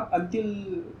spying up until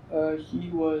he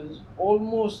was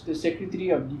almost the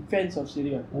Secretary of Defense of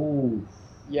Syria. Oh.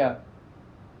 Yeah.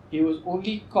 He was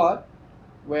only caught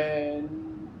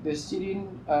when the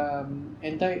Syrian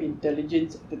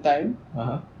anti-intelligence at the time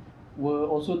were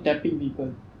also tapping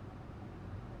people.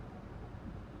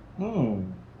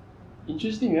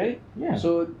 Interesting, right? Yeah.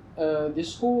 So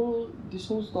this whole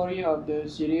story of the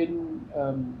Syrian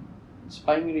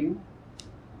spying ring,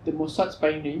 the Mossad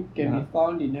spying ring, can be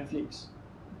found in Netflix.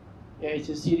 Yeah, it's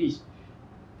a series.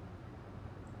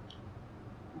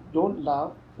 Don't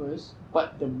laugh first,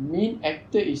 but the main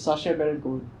actor is Sacha Baron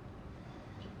Cohen.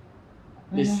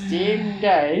 The same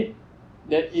guy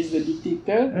that is the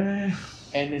dictator,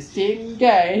 and the same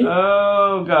guy.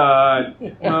 Oh god.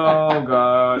 Oh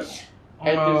god.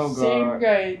 And the same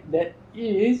guy that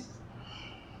is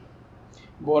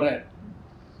Borat.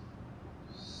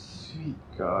 Sweet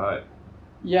god.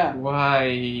 Yeah.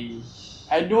 Why?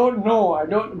 I don't know.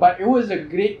 But it was a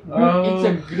great. It's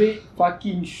a great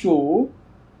fucking show.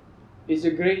 It's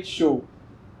a great show.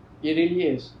 It really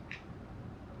is.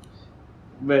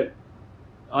 But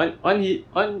on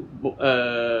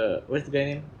what's the guy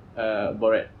name?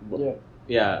 Borat.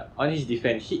 Yeah. On his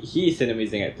defense, he is an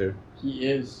amazing actor. He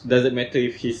is. Doesn't matter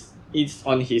if it's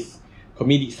on his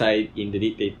comedic side in The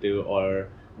Dictator or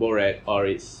Borat, or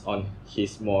it's on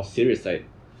his more serious side.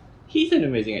 He's an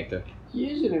amazing actor. He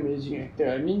is an amazing actor.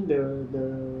 I mean,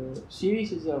 the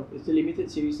series itself, it's a limited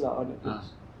series on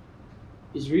Netflix.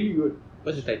 It's really good.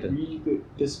 What's the title? Really good.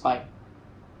 The Spy.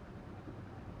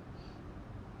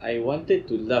 I wanted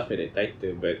to laugh at that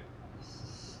title, but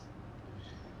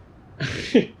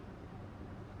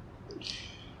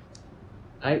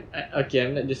I'm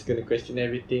not just gonna question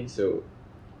everything. So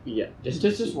yeah,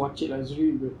 just watch it. It's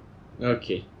really good.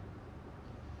 Okay.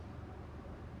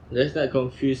 Let's not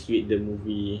confuse with the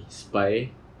movie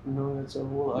Spy. No, that's a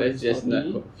whole other Let's just story.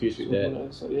 not confuse with that.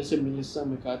 So there's a Melissa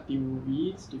McCarthy movie.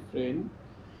 It's different.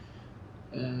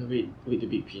 With the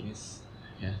big penis.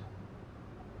 Yeah.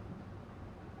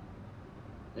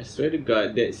 I swear to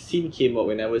God, that scene came out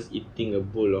when I was eating a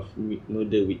bowl of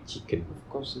noodle with chicken. Of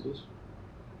course it is.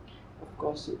 Of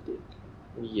course it did.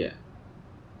 Yeah.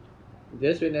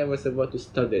 Just when I was about to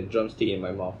stuff that drumstick in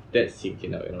my mouth, that scene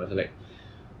came out and I was like,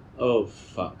 oh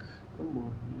fuck. Come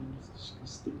on, man. It's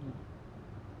disgusting.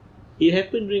 It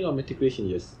happened during our matriculation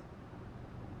years.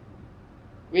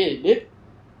 Wait, it did?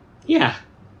 Yeah.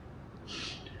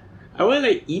 I was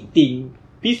like eating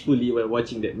peacefully while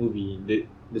watching that movie, the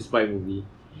spy movie.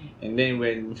 And then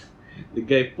when The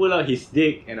guy pulled out his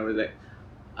dick, and I was like,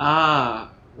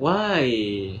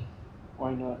 why?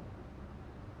 Why not?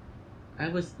 I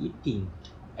was eating.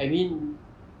 I mean,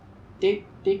 take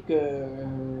a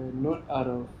note out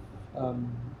of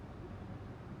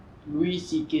Louis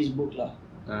C.K.'s book lah.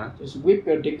 Just whip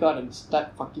your dick out and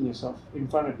start fucking yourself in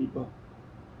front of people.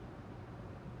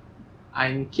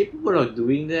 I'm capable of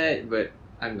doing that, but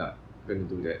I'm not gonna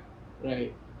do that.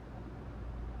 Right.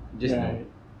 Just right. no.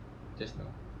 Just no.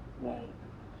 Right.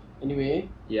 Anyway.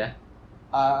 Yeah.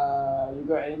 You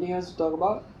got anything else to talk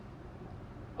about?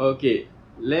 Okay.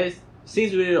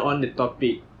 Since we're on the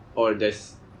topic or the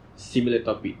similar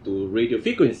topic to radio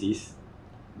frequencies.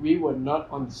 We were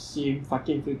not on the same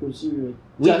fucking frequency. We were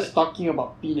just talking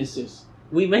about penises.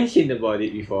 We mentioned about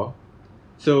it before.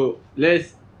 So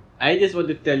I just want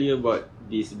to tell you about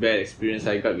this bad experience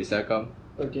I got with Sarcom.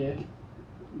 Okay.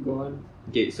 Go on.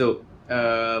 Okay, so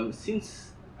I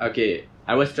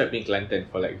was trapped in Kelantan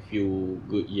for like a few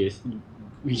good years.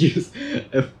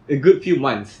 A good few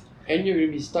months. And you're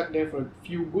gonna be stuck there for a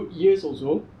few good years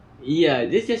also. Yeah,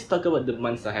 let's just talk about the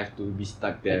months I have to be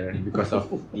stuck there because of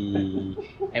the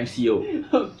MCO.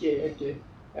 Okay.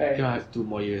 Alright. I have 2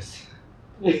 more years.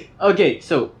 Okay,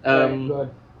 so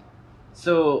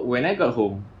so when I got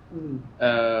home,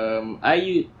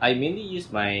 I mainly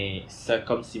use my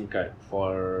Celcom SIM card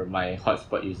for my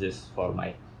hotspot uses for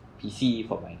my PC,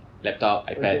 for my laptop,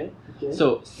 iPad. Okay.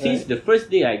 So since the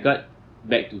first day I got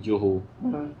back to Johor,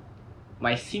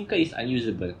 my SIM card is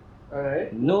unusable.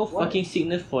 Alright. No fucking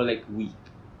signal for like a week.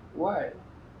 Why?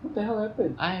 What the hell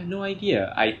happened? I have no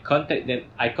idea. I contacted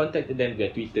them via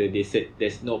Twitter. They said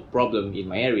there's no problem in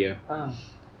my area.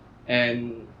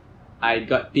 And I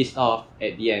got pissed off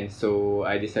at the end, so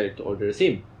I decided to order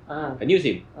a new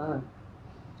SIM.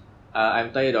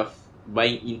 I'm tired of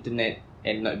buying internet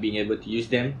and not being able to use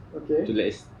them. Okay.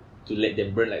 To let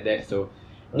them burn like that. So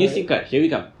new SIM card, here we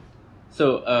come.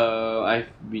 So I've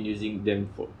been using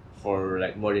them for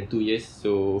like more than 2 years,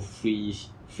 so free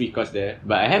cost there.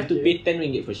 But I have to pay 10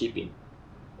 ringgit for shipping.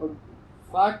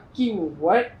 Fucking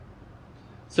what?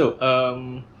 So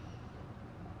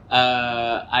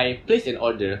I placed an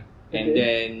order, and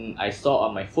then I saw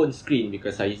on my phone screen,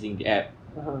 because I'm using the app.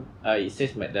 It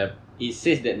says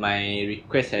that my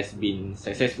request has been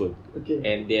successful. Okay.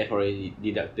 And they have already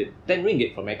deducted 10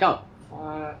 ringgit from my account.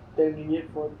 10 ringgit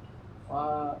for.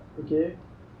 Okay.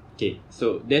 Okay,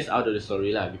 so that's out of the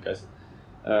story lah, because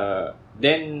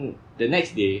then the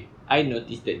next day I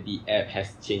noticed that the app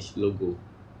has changed logo.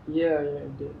 Yeah,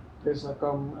 the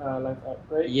Celcom live app,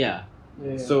 right? Yeah.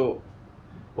 So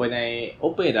when I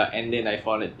opened it up, and then I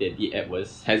found out that the app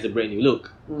has a brand new look.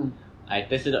 I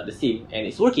tested out the SIM and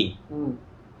it's working.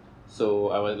 So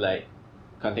I was like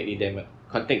contacting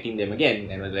them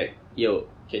again, and was like, yo,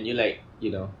 can you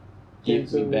give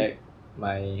me back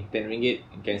my 10 ringgit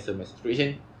and cancel my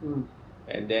subscription?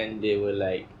 And then they were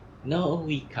like, no,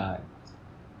 we can't.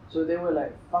 So they were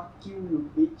like, fuck you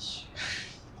bitch.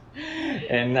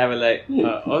 And I was like,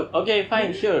 okay,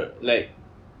 fine, sure. Like,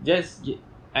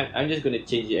 I'm just gonna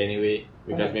change it anyway,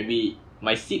 because maybe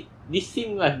this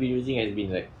SIM I've been using has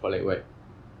been like for like what,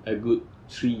 a good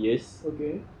 3 years.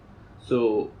 Okay.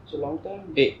 So it's a long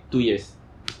time. 2 years.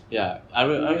 Yeah, I've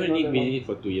already been using it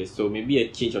for 2 years, so maybe a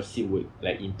change of SIM would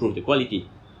like improve the quality.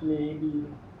 Maybe.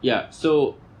 Yeah,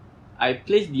 so I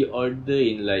placed the order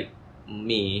in like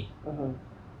May.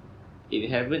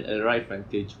 It haven't arrived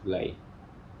until July.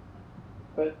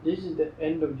 But this is the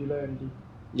end of July already.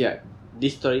 Yeah,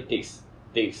 this story takes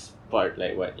part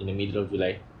like what, in the middle of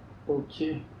July.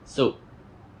 Okay. So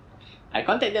I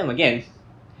contacted them again,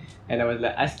 and I was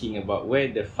like asking about where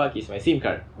the fuck is my SIM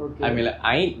card. Okay. I mean, like,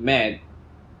 I ain't mad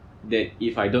that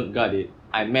if I don't got it.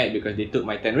 I'm mad because they took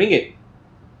my 10 ringgit.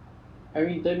 I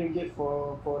mean, 10 ringgit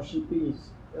for shipping is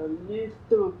a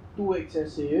little too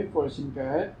excessive for a SIM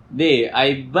card.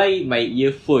 I buy my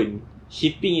earphone.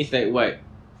 Shipping is like what?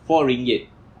 4 ringgit.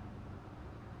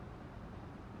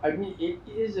 I mean, it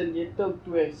is a little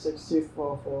too excessive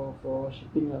for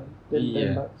shipping lah. Then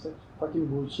 10 bucks. That's fucking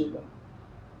bullshit lah.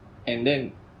 And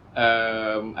then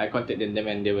I contacted them,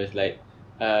 and they was like,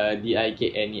 did I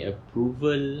get any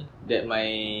approval that my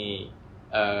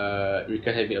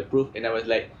request had been approved? And I was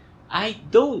like, I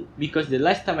don't, because the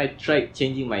last time I tried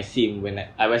changing my SIM, when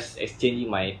I was exchanging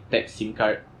my tap SIM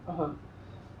card,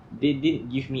 they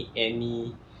didn't give me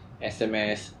any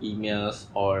SMS, emails,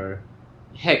 or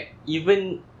heck,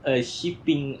 even a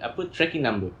shipping tracking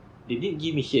number. They didn't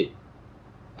give me shit.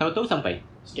 Tahu-tahu sampai.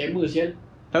 Scammer sial.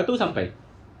 Tahu-tahu sampai.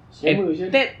 Scammer and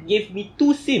sial. that gave me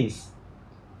 2 SIMs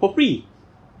for free.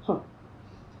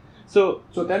 So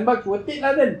 10 bucks worth it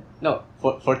lah then. No,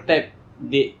 for tap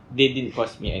they didn't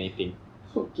cost me anything.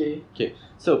 Okay. Okay.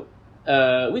 So,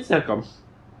 with Celcom,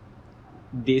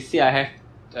 they say I have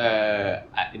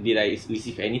did I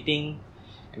receive anything?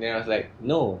 And then I was like,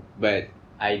 no, but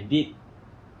I did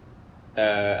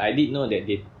know that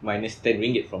they minus 10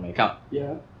 ringgit from my account.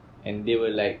 Yeah. And they were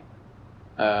like,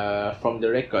 from the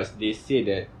records, they say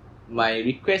that my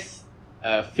request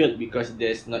failed because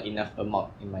there's not enough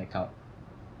amount in my account.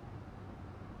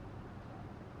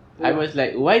 Yeah. I was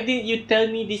like, why didn't you tell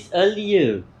me this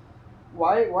earlier?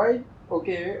 Why?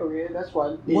 Okay, that's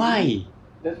one thing. Why?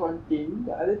 That's one thing.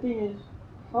 The other thing is,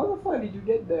 how the fuck did you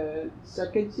get the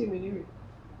second SIM anyway?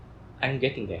 I'm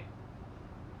getting there.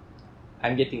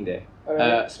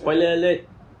 Alright. Spoiler alert,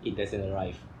 it doesn't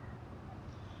arrive.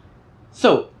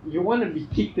 So, You want to be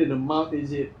kicked in the mouth,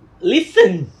 is it?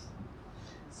 listen!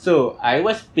 So, I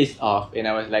was pissed off and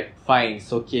I was like, fine,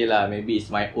 it's okay lah. Maybe it's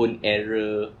my own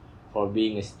error for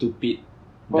being a stupid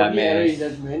Probably error in dumbass.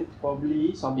 judgment.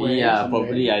 Probably somewhere. Yeah, somewhere.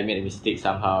 probably I made a mistake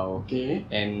somehow. Okay.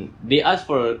 And they asked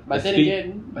for But then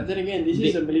again, this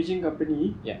is a Malaysian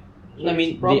company. Yeah. So I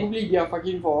mean, it's probably their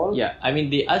fucking fault. Yeah, I mean,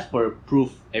 they asked for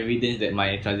proof, evidence that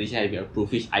my transaction has been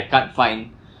approved, which I can't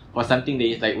find for something that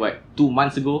is like, 2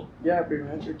 months ago. Yeah, pretty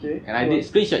much. Okay. And I did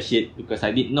screenshot shit because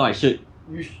I didn't know I should.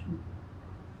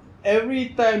 Every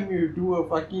time you do a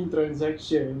fucking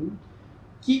transaction,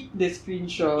 keep the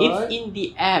screenshot. It's in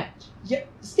the app. Yeah,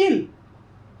 still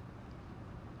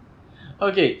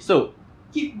Okay, so,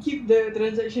 keep the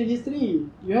transaction history.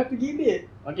 You have to keep it.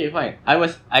 okay, fine. I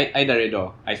dah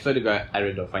redor. I swear to God, I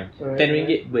redor, fine. Alright, 10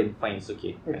 ringgit, burn, fine, it's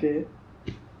okay. Okay.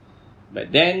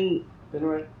 But then, Then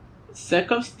what?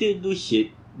 Celcom still do shit.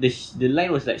 The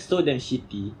line was like so damn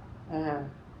shitty. Uh-huh.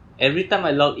 Every time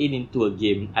I log into a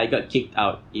game, I got kicked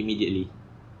out immediately.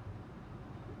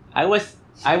 I was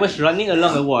running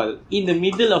along a wall in the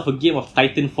middle of a game of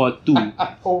Titanfall 2,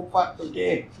 Oh fuck.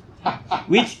 Okay.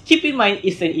 which, keep in mind,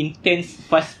 is an intense,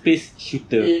 fast-paced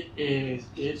shooter. It is.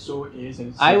 It so is.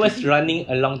 And I was running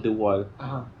along the wall.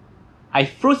 Uh-huh. I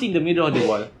froze in the middle of the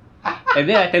wall, and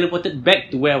then I teleported back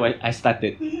to where I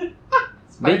started.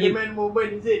 Spider-Man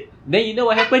moment, is it? Then you know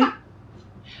what happened?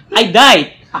 I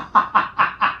died.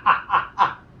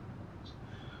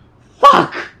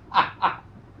 Fuck!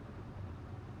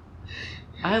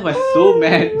 I was so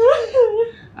mad.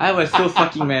 I was so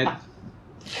fucking mad.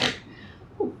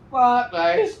 Fuck,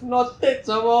 guys. Not it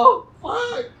some more.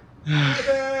 Fuck.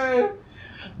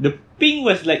 The ping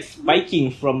was like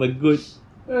spiking from a good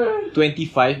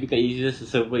 25 because it uses a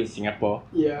server in Singapore.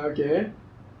 Yeah, okay.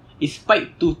 It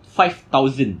spiked to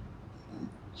 5,000.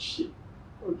 Shit.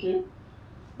 Okay.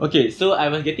 Okay, so I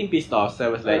was getting pissed off. So I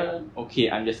was like, Uh.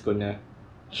 okay, I'm just gonna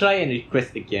try and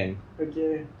request again.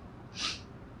 Okay.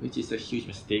 Which is a huge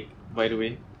mistake, by the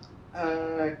way.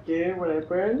 Okay, what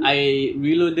happened? I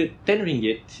reloaded 10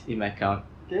 ringgit in my account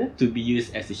Okay. to be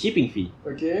used as a shipping fee.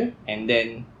 Okay. And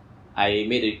then I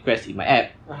made a request in my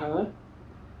app Uh-huh.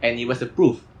 and it was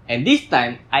approved. And this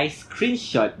time, I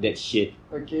screenshot that shit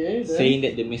Okay. Then. saying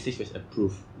that the message was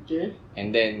approved. Okay.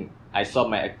 And then I saw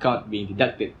my account being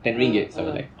deducted 10 ringgit. So I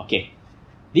was like, okay,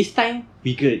 this time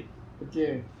we good.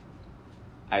 Okay.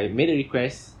 I made a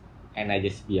request and I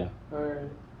just Alright.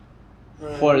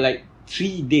 For like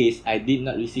 3 days, I did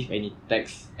not receive any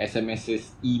texts,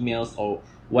 SMSs, emails, or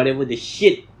whatever the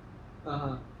shit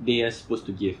Uh-huh. they are supposed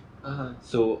to give. Uh-huh.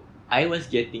 So I was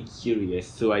getting curious,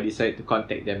 so I decided to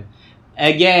contact them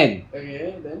again.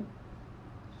 Okay, then.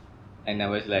 And I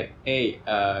was like, hey,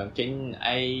 can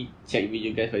I check with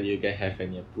you guys whether you guys have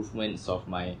any improvements of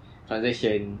my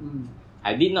transaction? Mm.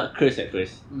 I did not curse at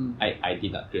first. Mm. I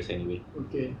did not curse anyway.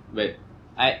 Okay. But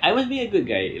I was being a good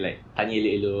guy, like tanya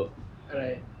elok-elok.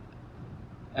 Alright.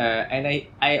 And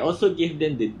I also gave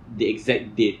them the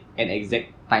exact date and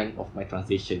exact time of my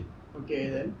transaction. Okay,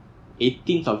 then.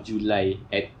 18th of July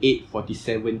at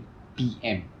 8:47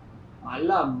 PM.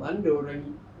 Malam, mana orang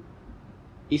ni?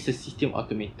 It's a system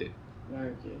automated.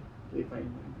 Okay. Okay, fine.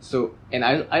 So, and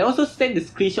I also sent the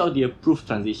screenshot of the approved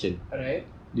transition. Alright.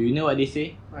 Do you know what they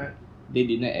say? What? They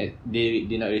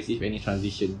did not receive any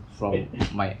transition from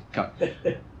my account.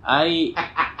 I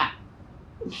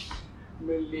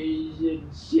Malaysian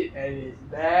shit at its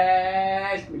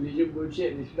best. Malaysian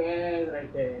bullshit at its best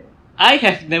right there. I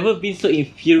have never been so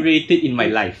infuriated in my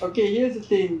life. Okay, here's the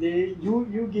thing.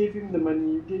 You gave him the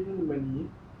money.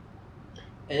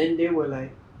 And then they were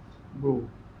like, bro,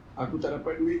 aku tak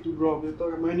dapat duit tu bro. Aku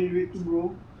tahu kat mana duit tu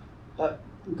bro. Tak,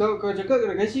 kau cakap kau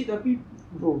dah kasih tapi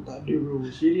bro tak ada bro.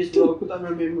 Serius bro, aku tak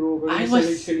ambil bro. Kau I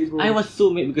kasih sekali bro. was so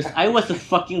mad because I was a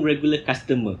fucking regular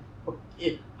customer.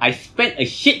 Okay. I spent a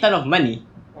shit ton of money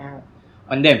Ah,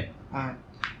 on them. ah.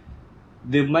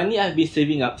 the money I've been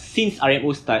saving up since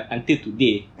RMO start until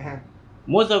today,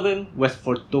 most of them was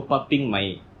for top-upping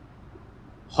my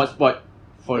hotspot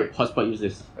for hotspot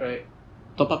users. Right.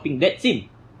 Top-upping that SIM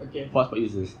for hotspot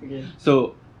users. Okay.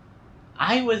 So,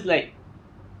 I was like,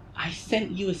 I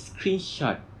sent you a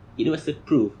screenshot. It was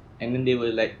approved. And then they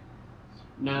were like,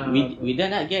 Nah. we did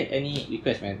not get any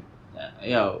request, man.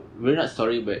 Yeah, we're not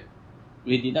sorry, but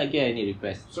we did not get any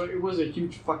request. So it was a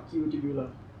huge fuck you to you lah.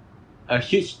 A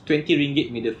huge 20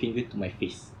 ringgit middle finger to my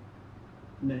face.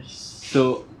 Nice.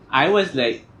 So I was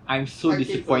like, I'm so Okay,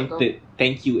 disappointed.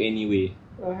 Thank you anyway.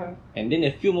 Uh-huh. And then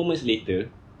a few moments later,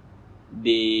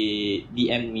 they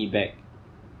DM'd me back.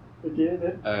 Okay,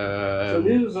 then. So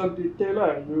this was on Twitter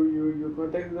lah. You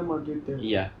contacted them on Twitter.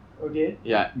 Yeah. Okay.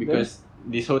 Yeah, because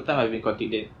this whole time I've been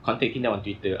contacting them on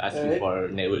Twitter, asking for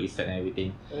network list and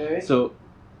everything. Alright. So,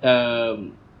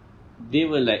 they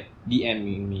were like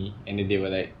DMing me, and then they were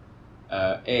like,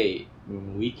 hey,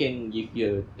 we can give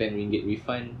you a 10 ringgit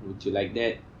refund. Would you like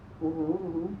that?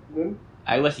 Then?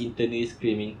 I was internally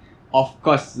screaming, of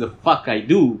course the fuck I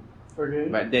do. Okay.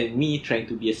 But then me trying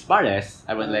to be a smartass,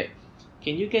 I was like,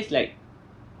 can you guys like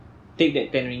take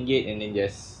that 10 ringgit and then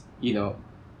just,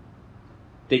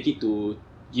 take it to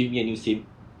give me a new SIM?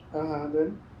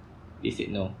 Then? They said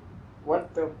no.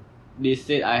 What the? They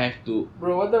said I have to.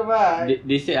 Bro, what the fuck?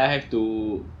 They said I have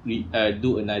to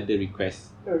do another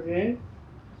request. Okay.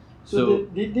 So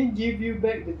did they give you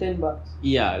back the $10?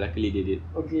 Yeah, luckily they did.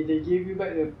 Okay, they gave you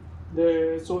back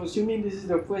the so assuming this is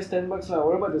the first $10 lah,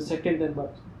 what about the second $10?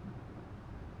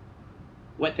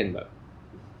 What $10?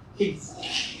 It's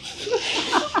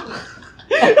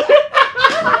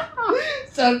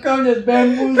Celcom just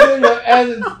bamboozled your ass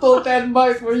and stole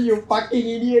 $10 for you fucking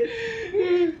idiot.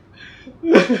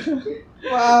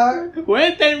 Fuck.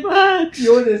 Where $10?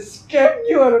 Yo, they scammed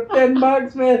you out of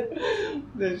 $10, man.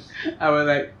 Then I was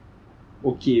like,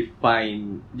 okay,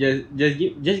 fine. Just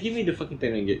give me the fucking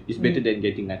 10 ringgit. It's better than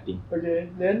getting nothing. Okay,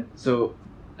 then? So,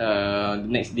 the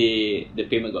next day the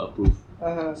payment got approved.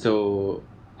 So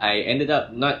I ended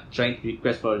up not trying to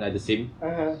request for another SIM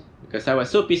because I was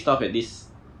so pissed off at this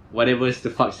whatever the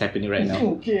fuck's happening right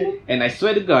now. Okay. And I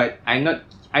swear to God, I'm not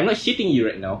shitting you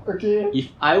right now. Okay.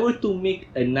 If I were to make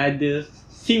another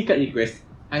SIM card request,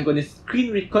 I'm gonna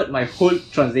screen record my whole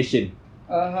transaction,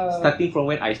 starting from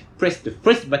when I press the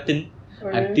first button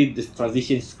until the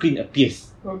transaction screen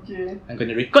appears. Okay. I'm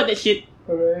gonna record that shit.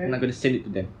 Alright. And I'm gonna send it to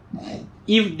them.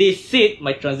 If they said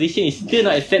my transaction is still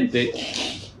not accepted,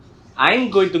 I'm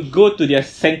going to go to their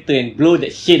center and blow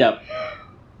that shit up.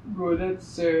 Bro,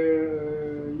 that's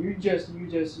you just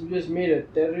made a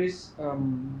terrorist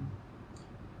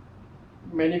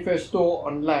manifesto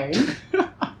online.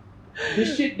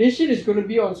 This shit is gonna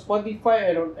be on Spotify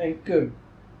and on Anchor.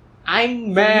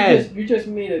 I'm mad. So you just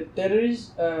made a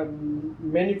terrorist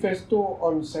manifesto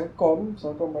on Celcom.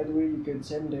 Celcom, by the way, you can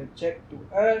send the check to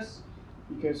us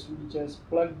because we just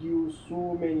plugged you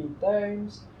so many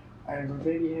times. I'm a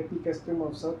very happy customer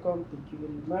of Celcom. Thank you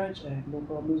very much. I have no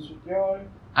problems with y'all.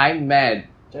 I'm mad.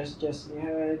 You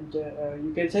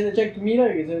can send a check to me now.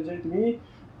 You can send a check to me.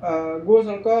 Go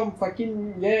Celcom,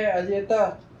 fucking yeah,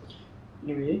 Aziata.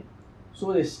 Anyway,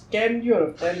 so they scammed you out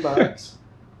of $10.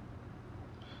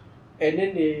 And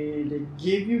then they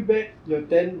gave you back your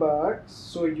 $10,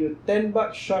 so your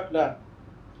 $10 shot lah.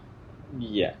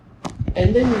 Yeah.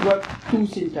 And then you got 2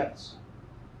 SIM cards.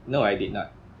 No, I did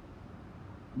not.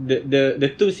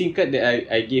 The 2 SIM card that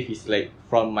I gave is like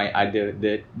from my other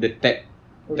the Tap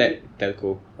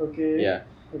telco. Okay. Yeah.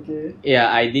 Okay.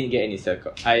 Yeah, I didn't get any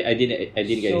Celcom. I didn't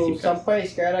get any SIM So cards. sampai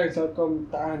sekarang Celcom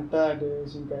tak hantar the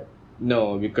SIM card.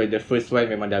 No, because the first one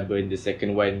memang dah burn. The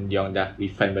second one diorang dah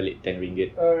refund balik 10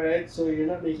 ringgit. Alright, so you're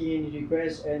not making any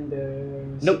requests and the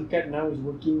SIM card now is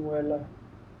working well lah.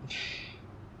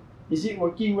 Is it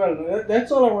working well?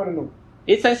 That's all I want to know.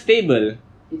 It's unstable.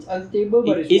 It's unstable,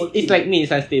 but it's working. It's like me,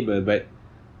 it's unstable, but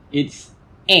it's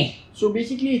So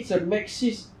basically, it's a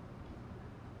Maxis.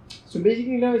 So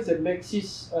basically now it's a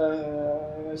Maxis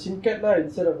SIM card lah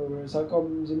instead of a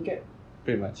Celcom SIM card.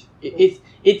 Pretty much.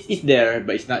 It's there,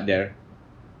 but it's not there.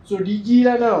 So DG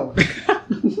lah now.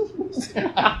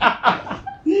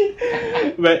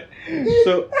 But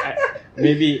so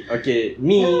maybe okay,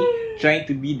 me trying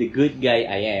to be the good guy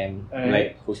I am,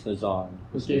 like Husnuzon.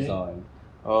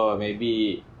 Or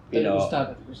maybe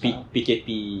PKP.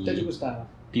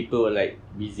 People were like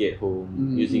busy at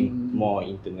home using more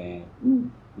internet.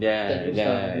 Lepas tu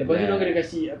dia kena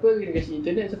kasi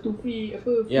internet satu free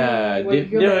apa? Yeah,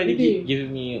 they already give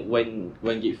me 1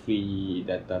 gig free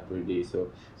data per day. So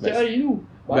setiap hari tu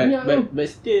banyak tu. But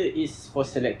still it's for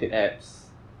selected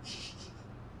apps.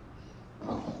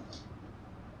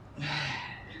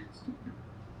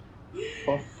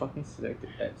 for fucking selected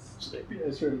apps.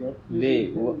 I swear to God.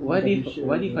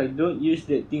 What if I don't use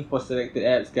that thing for selected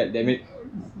apps? God damn it.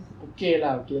 Okay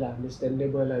lah,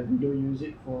 understandable lah. You don't use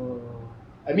it for.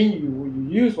 I mean, you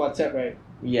use WhatsApp, right?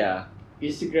 Yeah.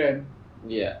 Instagram.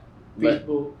 Yeah.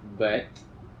 Facebook. But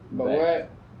what?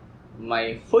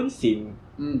 My phone SIM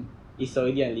Hmm. is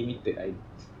already unlimited.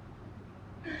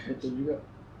 Betul juga.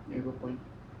 You have a point.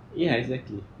 Yeah,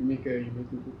 exactly. You make a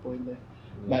good point there.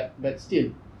 But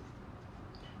still,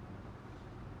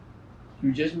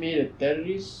 you just made a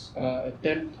terrorist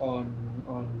attempt on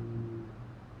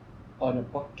a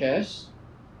podcast,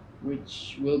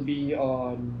 which will be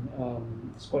on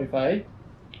Spotify.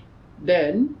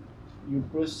 Then you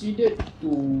proceeded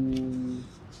to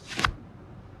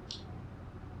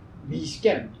be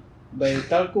scammed by a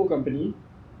telco company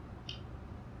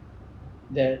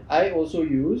that I also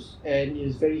use and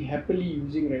is very happily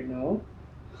using right now.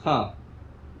 Huh.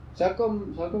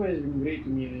 Celcom has been great to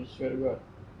me, I swear to God.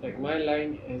 Like, my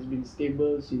line has been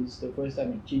stable since the first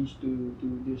time I changed to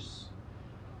this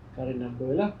current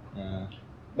number lah.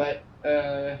 But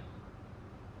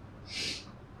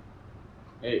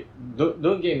hey,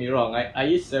 don't get me wrong. I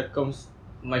use Celcom's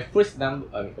my first number.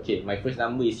 My first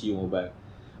number is U-Mobile,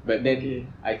 but then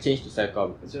I changed to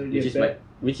Celcom,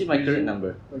 which is my current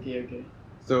number. Okay.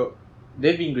 So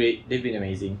they've been great. They've been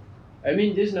amazing. I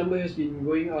mean, this number has been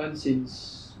going on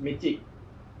since Matic.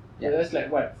 Yeah. So that's like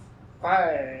what,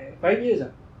 5 years?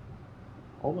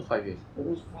 Almost 5 years.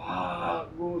 Almost.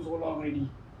 Fuck, bro, so long already.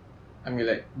 I mean,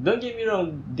 like, don't get me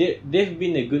wrong. They've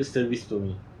been a good service to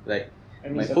me. Like, I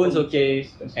mean, my phone's okay,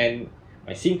 and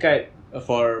my SIM card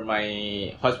for my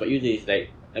hotspot user is like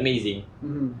amazing.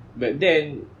 Mm-hmm. But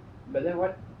then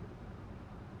what?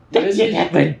 That shit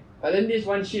happened. But then this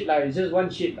one shit lah, it's just one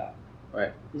shit lah.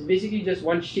 Right. It's basically just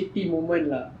one shitty moment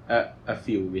lah. A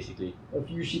few basically. A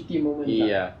few shitty moments.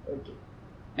 Yeah. Lah. Okay.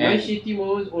 My shitty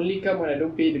moments only come when I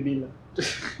don't pay the bill lah.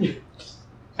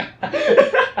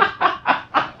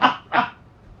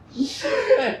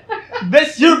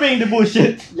 That's you being the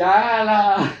bullshit. Yeah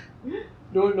lah.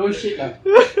 No shit lah.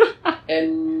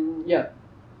 And yeah.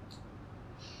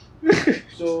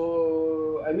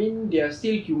 So I mean, they are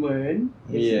still human.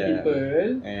 They're still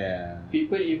people. Yeah.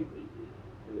 People.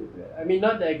 I mean,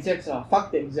 not the execs lah.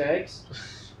 Fuck the execs.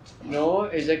 No,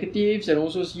 executives and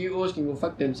also CEOs can go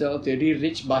fuck themselves. They're really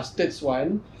rich bastards.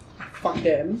 Fuck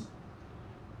them.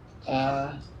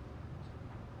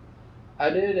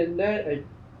 Other than that, I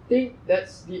think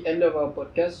that's the end of our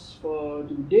podcast for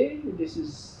today. This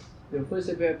is the first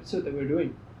ever episode that we're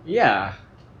doing. Yeah,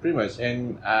 pretty much.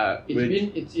 And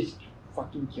it's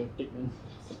fucking chaotic, man.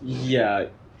 Yeah,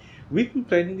 we've been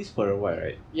planning this for a while,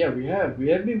 right? Yeah, we have. We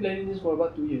have been planning this for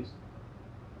about 2 years.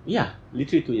 Yeah,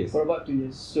 literally 2 years. For about 2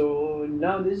 years. So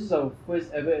now this is our first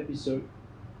ever episode.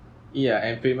 Yeah,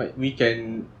 and pretty much we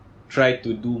can try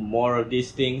to do more of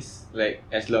these things, like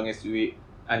as long as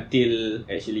until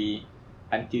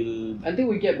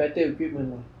we get better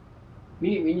equipment lah.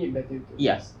 We need better equipment.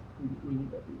 Yes. We need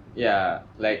better equipment. Yeah,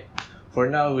 like for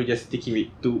now we're just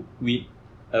sticking with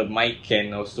a mic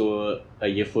and also a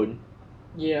earphone.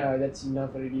 Yeah, that's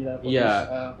enough already lah for Yeah.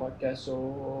 this podcast.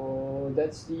 So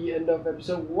that's the end of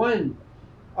episode 1.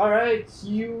 Alright,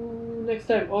 see you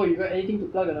next time. Oh, you got anything to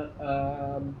plug or not?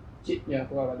 Shit, yeah, I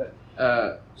forgot about that.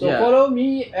 So follow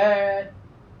me at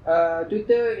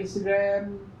Twitter,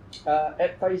 Instagram,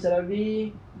 at Faiz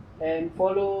Alavi, and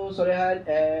follow Solehan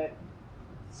at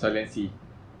Solency.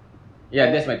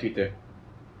 Yeah, that's my Twitter.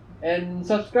 And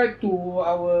subscribe to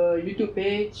our YouTube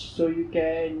page so you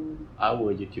can...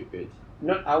 Our YouTube page.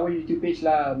 Not our YouTube page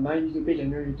lah, my YouTube page and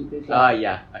your YouTube page lah.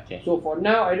 Yeah, okay. So for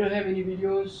now, I don't have any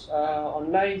videos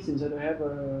online since I don't have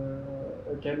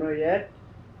a camera yet.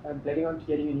 I'm planning on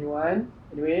getting a new one.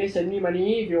 Anyway, send me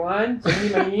money if you want. Send me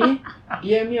money.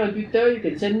 DM me on Twitter, you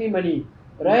can send me money.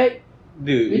 Alright?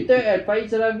 Dude. Twitter at Faiz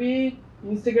Alavi.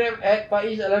 Instagram at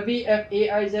Faiz Alavi.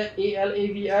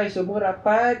 FAIZALAVI. Semua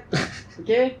rapat.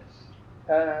 Okay?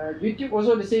 YouTube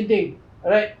also the same thing.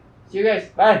 Alright? See you guys.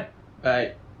 Bye.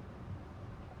 Bye.